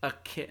a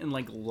kitten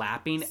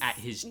lapping at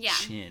his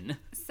chin.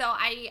 So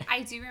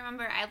I do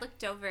remember I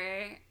looked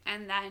over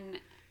and then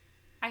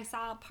I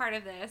saw part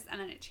of this and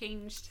then it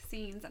changed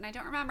scenes and I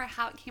don't remember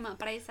how it came up,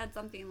 but I said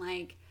something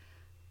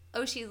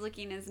oh, she's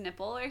licking his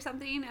nipple or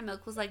something, and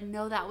Milk was like,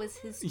 no, that was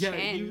his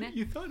chin. Yeah,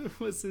 you thought it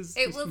was his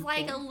It his was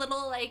nipple. a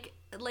little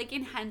like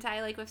in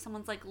hentai, if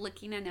someone's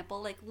licking a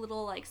nipple,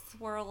 little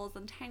swirls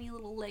and tiny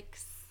little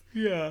licks.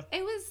 Yeah.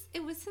 It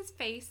was his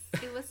face.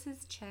 It was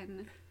his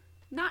chin.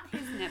 Not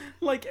his nip.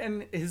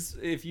 And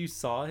if you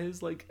saw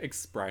his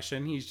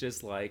expression, he's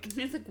just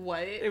It's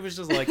what? it was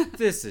just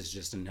this is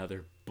just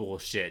another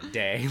bullshit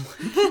day.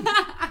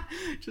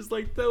 Just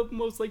the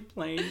most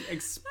plain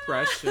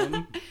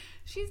expression.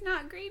 She's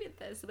not great at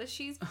this, but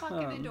she's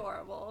fucking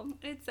adorable.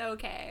 It's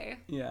okay.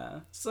 Yeah.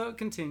 So it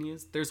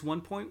continues. There's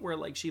one point where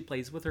she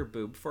plays with her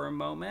boob for a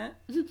moment.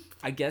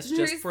 I guess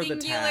just for the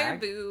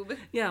tag. Boob.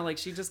 Yeah,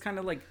 she just kind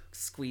of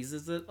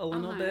squeezes it a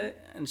little bit,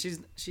 and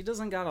she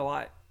doesn't got a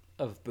lot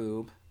of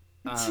boob,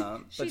 but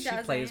she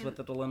plays doesn't. with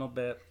it a little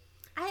bit.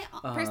 I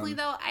personally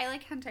though I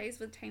like hentais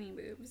with tiny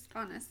boobs.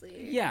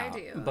 Honestly, Yeah, I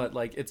do. but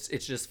it's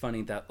just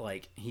funny that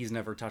he's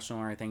never touched on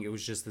her. I think it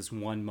was just this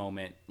one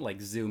moment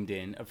zoomed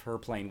in of her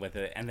playing with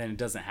it, and then it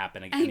doesn't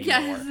happen anymore.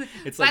 Yes.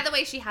 It's By the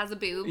way, she has a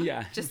boob.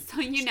 Yeah. Just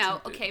so you know.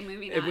 Okay,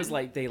 moving on. It was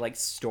they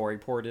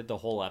storyboarded the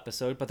whole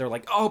episode, but they're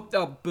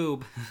oh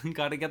boob,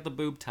 gotta get the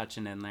boob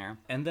touching in there.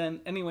 And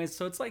then anyways,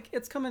 so it's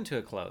it's coming to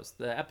a close.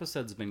 The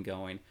episode's been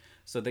going.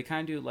 So they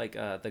kind of do like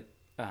the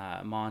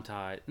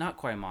montage, not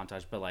quite a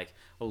montage, but like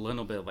a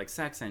little bit of like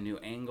sex and a new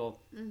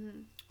angle.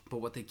 Mm-hmm.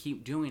 But what they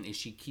keep doing is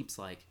she keeps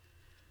like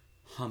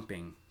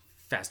humping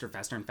faster,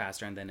 faster, and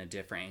faster, and then a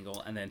different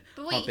angle, and then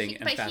humping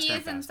and faster and faster. But he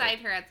is inside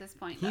her at this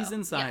point, though. He's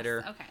inside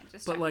her. Okay,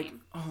 just but checking. Like,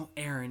 oh,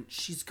 Aaron,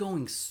 she's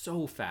going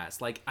so fast.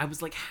 Like, I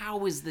was like,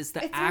 how is this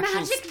the it's actual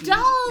magic speed?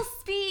 doll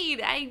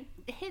speed. I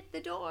hit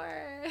the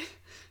door.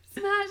 It's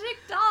magic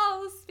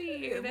doll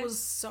speed. It was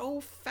so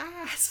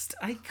fast.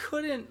 I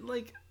couldn't,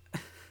 like...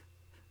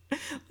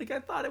 like, I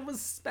thought it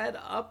was sped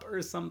up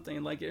or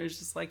something. Like, it was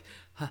just like...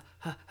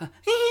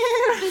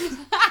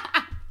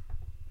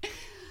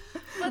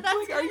 Well, that's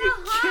like, kind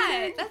of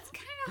hot. That's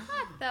kind of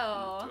hot,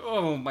 though.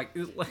 Oh, my...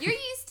 Like, you're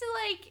used to,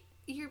 like,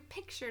 your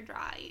picture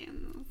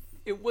drawings.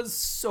 It was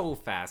so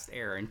fast,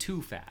 Aaron.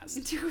 Too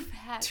fast. Too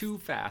fast. Too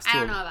fast. I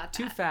don't know about that.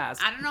 Too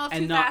fast. I don't know if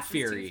and too not fast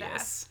furious. Is too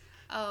fast.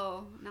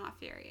 Oh, not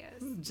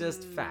furious.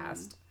 Just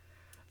fast.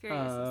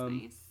 Furious is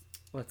nice.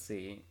 Let's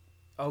see.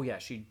 Oh, yeah.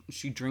 She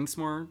drinks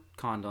more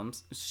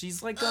condoms.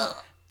 She's like...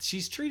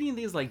 she's treating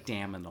these like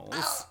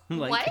daminals.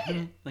 Like, what?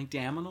 Like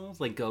daminals?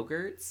 Like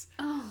Go-Gurts?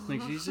 Oh.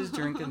 Like, she's just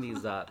drinking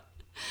these up.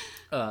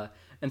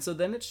 And so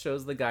then it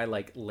shows the guy,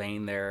 like,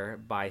 laying there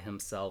by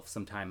himself.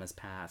 Some time has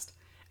passed.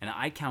 And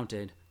I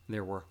counted,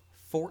 there were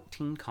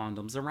 14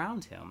 condoms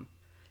around him.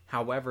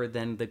 However,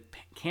 then the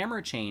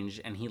camera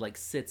changed, and he, like,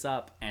 sits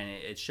up, and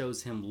it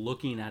shows him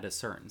looking at a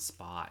certain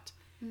spot.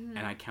 Mm-hmm.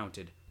 And I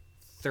counted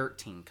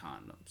 13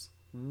 condoms.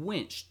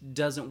 Which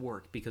doesn't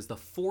work because the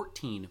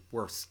 14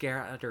 were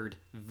scattered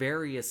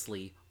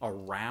variously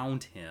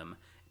around him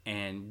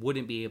and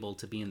wouldn't be able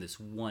to be in this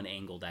one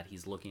angle that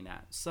he's looking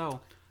at.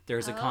 So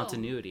there's a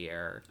continuity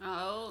error.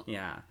 Oh.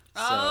 Yeah.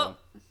 So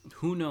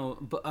who knows?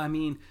 But I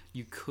mean,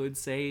 you could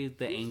say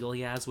the angle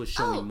he has was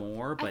showing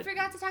more. But I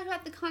forgot to talk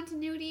about the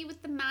continuity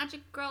with the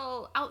magic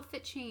girl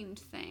outfit change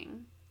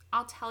thing.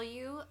 I'll tell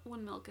you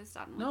when Milk is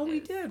done with No, we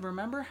did.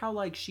 Remember how,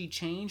 like, she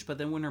changed, but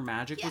then when her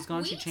magic was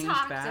gone, she changed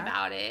back? We talked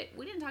about it.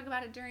 We didn't talk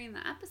about it during the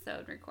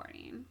episode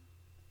recording.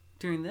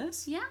 During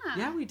this? Yeah.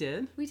 Yeah, we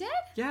did. We did?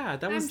 Yeah,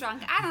 that was... I'm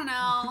drunk. I don't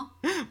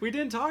know. We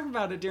didn't talk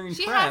about it during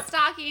she prep. has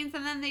stockings,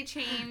 and then they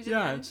change.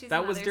 Yeah, and then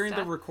that was during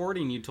the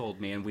recording, you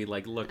told me, and we,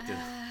 like, looked at...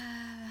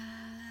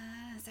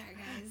 Sorry,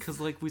 guys. Because,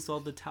 like, we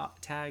saw the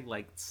tag,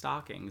 like,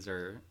 stockings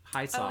or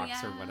high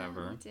socks or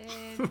whatever. We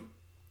did.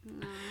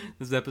 No.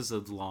 This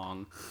episode's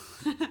long.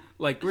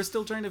 Like, we're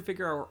still trying to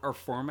figure out our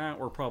format.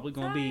 We're probably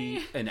going to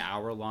be an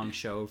hour-long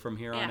show from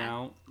here on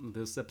out.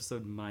 This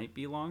episode might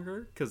be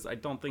longer, because I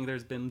don't think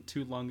there's been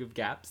too long of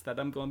gaps that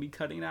I'm going to be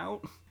cutting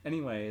out.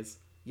 Anyways,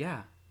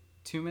 yeah.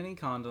 Too many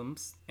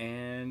condoms.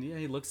 And, yeah,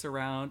 he looks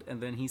around, and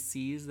then he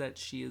sees that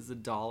she is a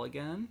doll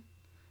again.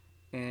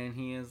 And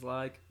he is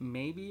like,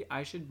 maybe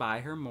I should buy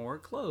her more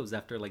clothes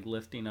after, like,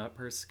 lifting up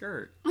her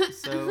skirt.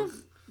 So...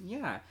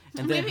 yeah.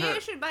 And then maybe I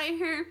should buy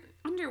her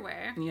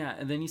underwear. Yeah,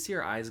 and then you see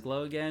her eyes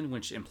glow again,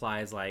 which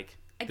implies, like...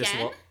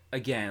 Again?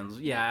 Again.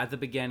 Yeah, at the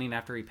beginning,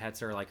 after he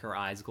pets her, like, her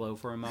eyes glow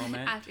for a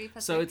moment. After he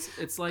pets so her.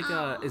 it's like,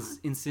 is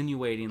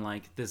insinuating,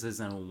 like, this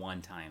isn't a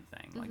one-time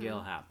thing. Like,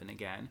 it'll happen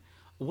again.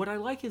 What I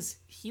like is,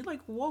 he, like,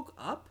 woke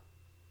up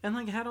and,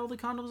 like, had all the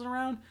condoms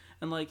around.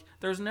 And, like,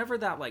 there's never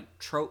that, like,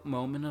 trope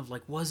moment of,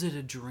 like, was it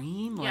a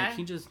dream? Like,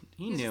 he knew just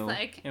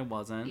like, it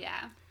wasn't.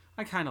 Yeah.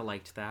 I kind of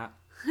liked that.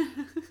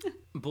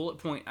 Bullet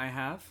point I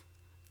have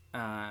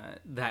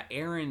that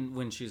Erin,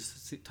 when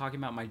she's talking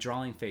about my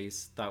drawing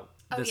face, thought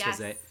this was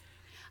it.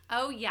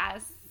 Oh,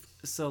 yes.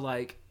 So,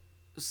 like,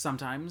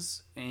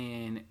 sometimes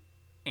in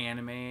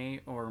anime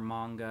or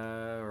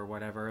manga or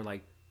whatever,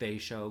 like, they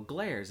show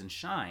glares and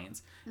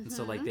shines. Mm-hmm. And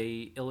so, like,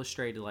 they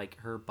illustrated, like,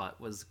 her butt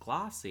was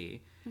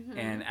glossy. Mm-hmm.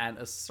 And at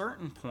a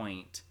certain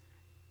point...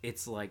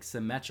 it's, like,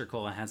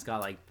 symmetrical and has got,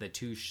 like, the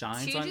two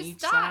shines on each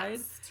side.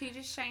 Two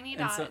just shiny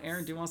dots. And so,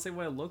 Aaron, do you want to say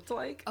what it looked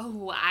like?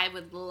 Oh, I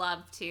would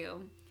love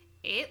to.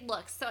 It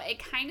looks... so it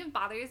kind of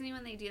bothers me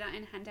when they do that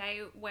in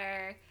hentai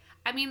where...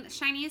 I mean,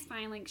 shiny is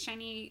fine. Like,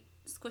 shiny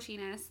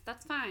squishiness,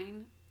 that's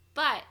fine.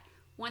 But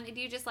when they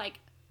do just,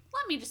 like,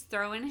 let me just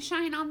throw in a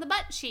shine on the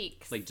butt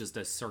cheeks. Like, just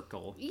a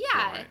circle.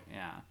 Yeah.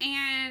 Yeah.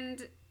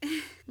 And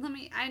let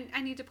me...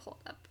 I need to pull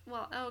it up.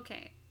 Well,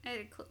 okay.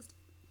 I closed.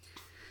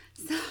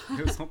 So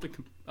it was something.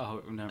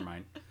 Oh, never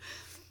mind.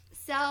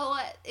 So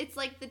it's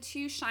like the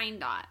two shine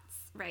dots,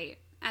 right?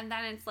 And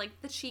then it's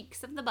like the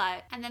cheeks of the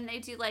butt, and then they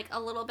do like a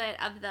little bit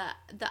of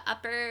the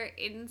upper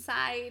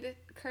inside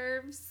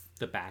curves.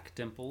 The back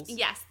dimples.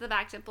 Yes, the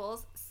back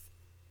dimples,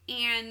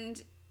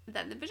 and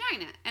then the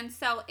vagina. And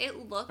so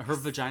it looks. Her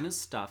vagina's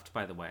stuffed,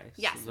 by the way.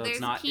 Yes, so there's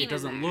it's not. a It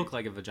doesn't there. look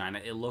like a vagina.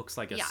 It looks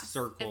like a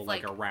circle,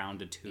 like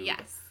around a tube.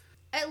 Yes,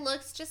 it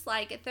looks just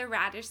like the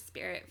radish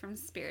spirit from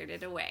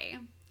Spirited Away.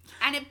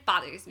 And it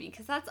bothers me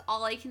because that's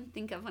all I can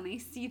think of when I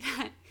see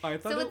that.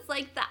 So it's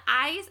like the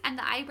eyes and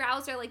the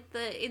eyebrows are like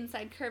the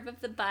inside curve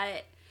of the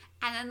butt.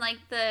 And then like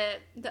the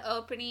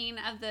opening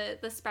of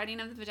the spreading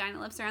of the vagina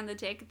lips around the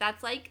dick.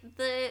 That's like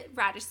the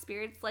radish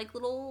spirit's like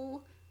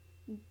little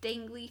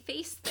dangly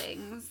face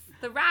things.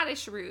 The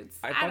radish roots.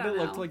 I thought it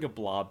looked like a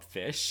blob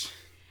fish.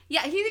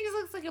 Yeah, he thinks it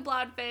looks like a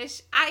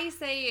blobfish. I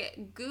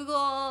say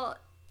Google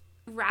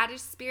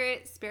radish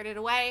spirit, spirited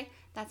away.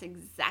 That's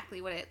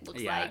exactly what it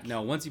looks like.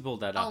 No, once you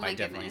pulled that up, Oh my I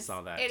definitely goodness.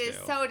 saw that It too. is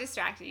so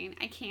distracting.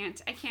 I cannot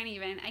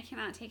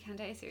take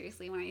hentai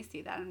seriously when I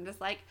see that. I'm just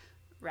like,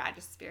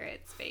 radish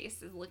spirit's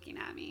face is looking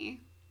at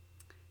me.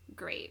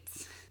 Great.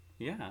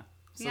 Yeah.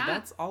 So Yeah.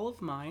 that's all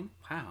of mine.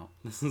 Wow.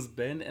 This has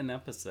been an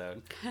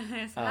episode.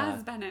 This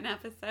has been an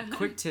episode.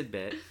 Quick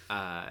tidbit.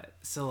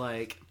 So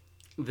like,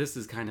 this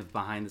is kind of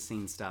behind the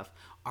scenes stuff.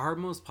 Our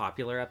most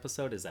popular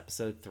episode is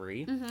episode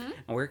 3. Mm-hmm.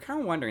 And we're kind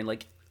of wondering,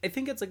 like, I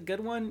think it's a good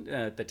one.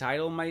 The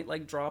title might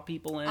like draw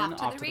people in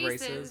off to the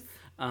races.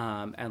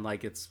 And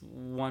like, it's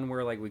one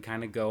where like we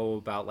kind of go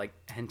about like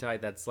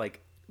hentai that's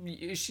like,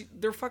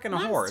 they're fucking a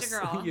Monster horse,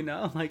 girl. you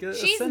know, like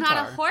She's centaur.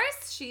 not a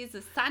horse. She's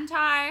a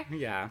centaur.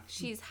 Yeah.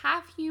 She's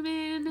half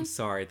human.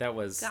 Sorry, that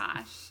was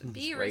Gosh,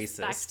 be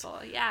racist. respectful.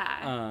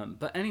 Yeah.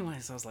 But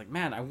anyways, I was like,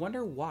 man, I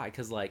wonder why,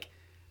 because like,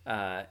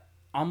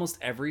 almost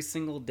every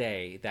single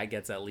day that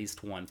gets at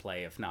least one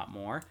play, if not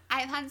more.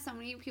 I've had so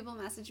many people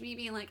message me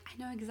being like, I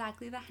know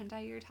exactly the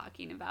hentai you're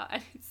talking about,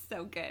 and it's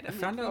so good. I'm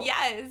found like, out-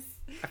 yes,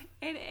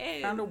 it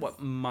is. Found out what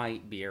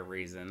might be a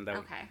reason. That,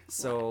 Okay,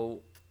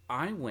 So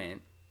I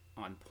went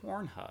on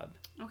Pornhub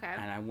Okay.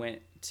 and I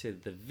went to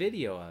the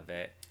video of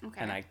it Okay.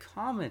 and I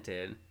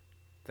commented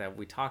that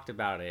we talked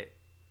about it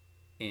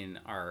in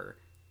our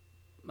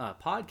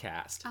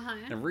podcast. Uh-huh.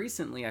 And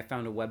recently I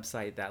found a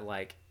website that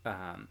like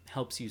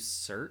helps you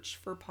search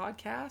for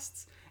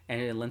podcasts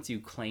and it lets you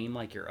claim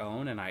like your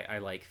own. And I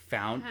like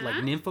found like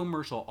an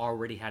infomercial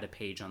already had a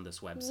page on this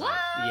website. What?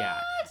 Yeah.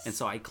 And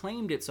so I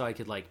claimed it so I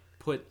could like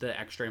put the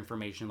extra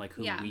information like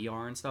who Yeah. we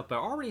are and stuff. But I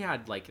already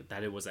had like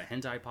that it was a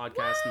hentai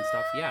podcast and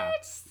stuff. Yeah.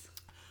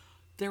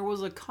 There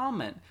was a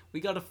comment. We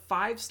got a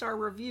 5-star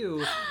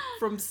review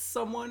from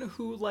someone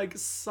who like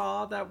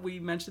saw that we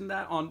mentioned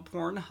that on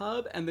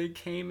Pornhub and they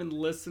came and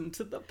listened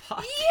to the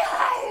podcast.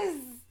 Yes!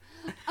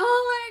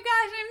 Oh my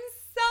gosh, I'm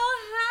so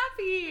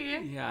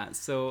happy. Yeah,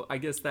 so I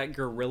guess that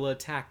guerrilla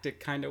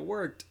tactic kind of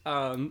worked,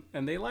 and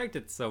they liked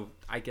it. So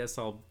I guess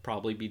I'll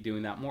probably be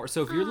doing that more.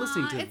 So if you're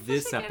listening to it's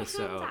this such a good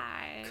episode,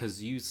 hentai.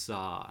 because you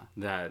saw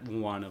that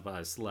one of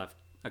us left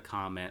a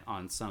comment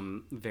on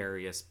some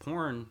various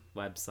porn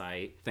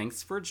website,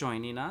 thanks for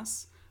joining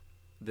us.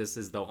 This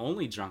is the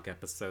only drunk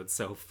episode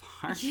so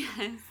far.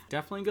 Yes.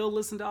 Definitely go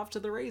listen to Off to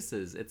the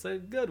Races. It's a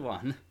good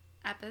one.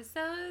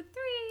 Episode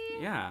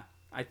 3. Yeah.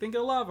 I think a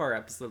lot of our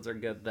episodes are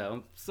good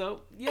though.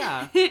 So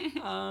yeah.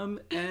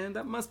 And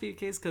that must be the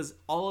case because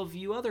all of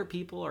you other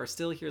people are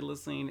still here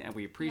listening and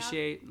we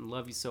appreciate and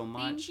love you so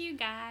much. Thank you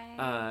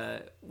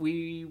guys.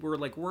 We were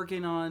like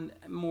working on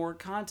more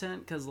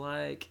content because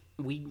like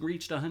we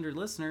reached 100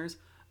 listeners.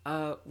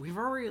 We've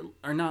already,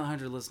 or not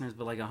 100 listeners,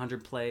 but like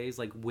 100 plays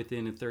like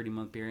within a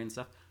 30-month period and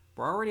stuff.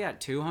 We're already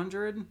at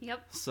 200.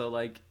 Yep. So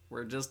like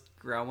we're just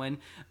growing.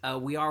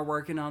 We are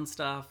working on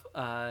stuff.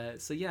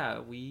 So yeah,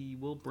 we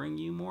will bring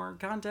you more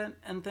content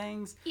and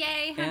things.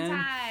 Yay, And,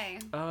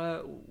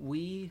 hentai.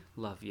 we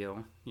love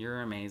you.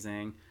 You're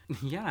amazing.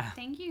 Yeah.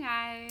 Thank you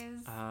guys.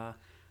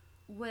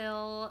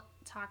 We'll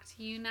talk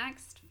to you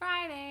next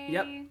Friday.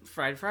 Yep.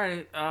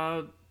 Friday.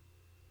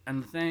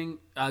 And the thing,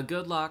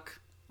 good luck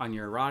on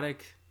your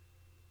erotic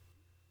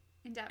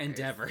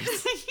endeavors.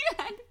 You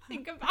had to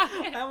think about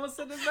it. I almost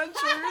said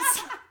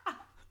adventures.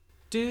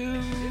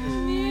 do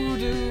do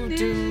do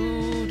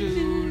do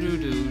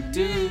do do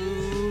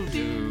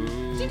do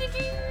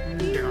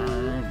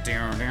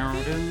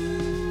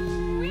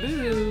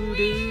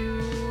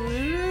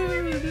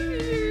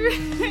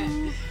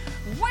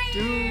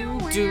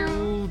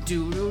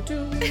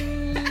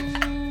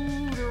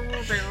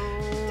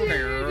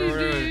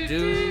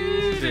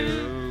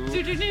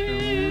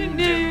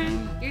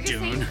You're just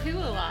saying poo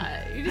a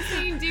lot. You're just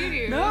saying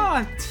doo-doo.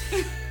 No.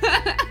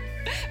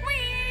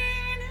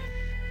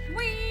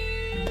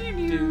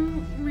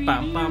 Ween.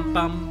 Bum bum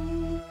bum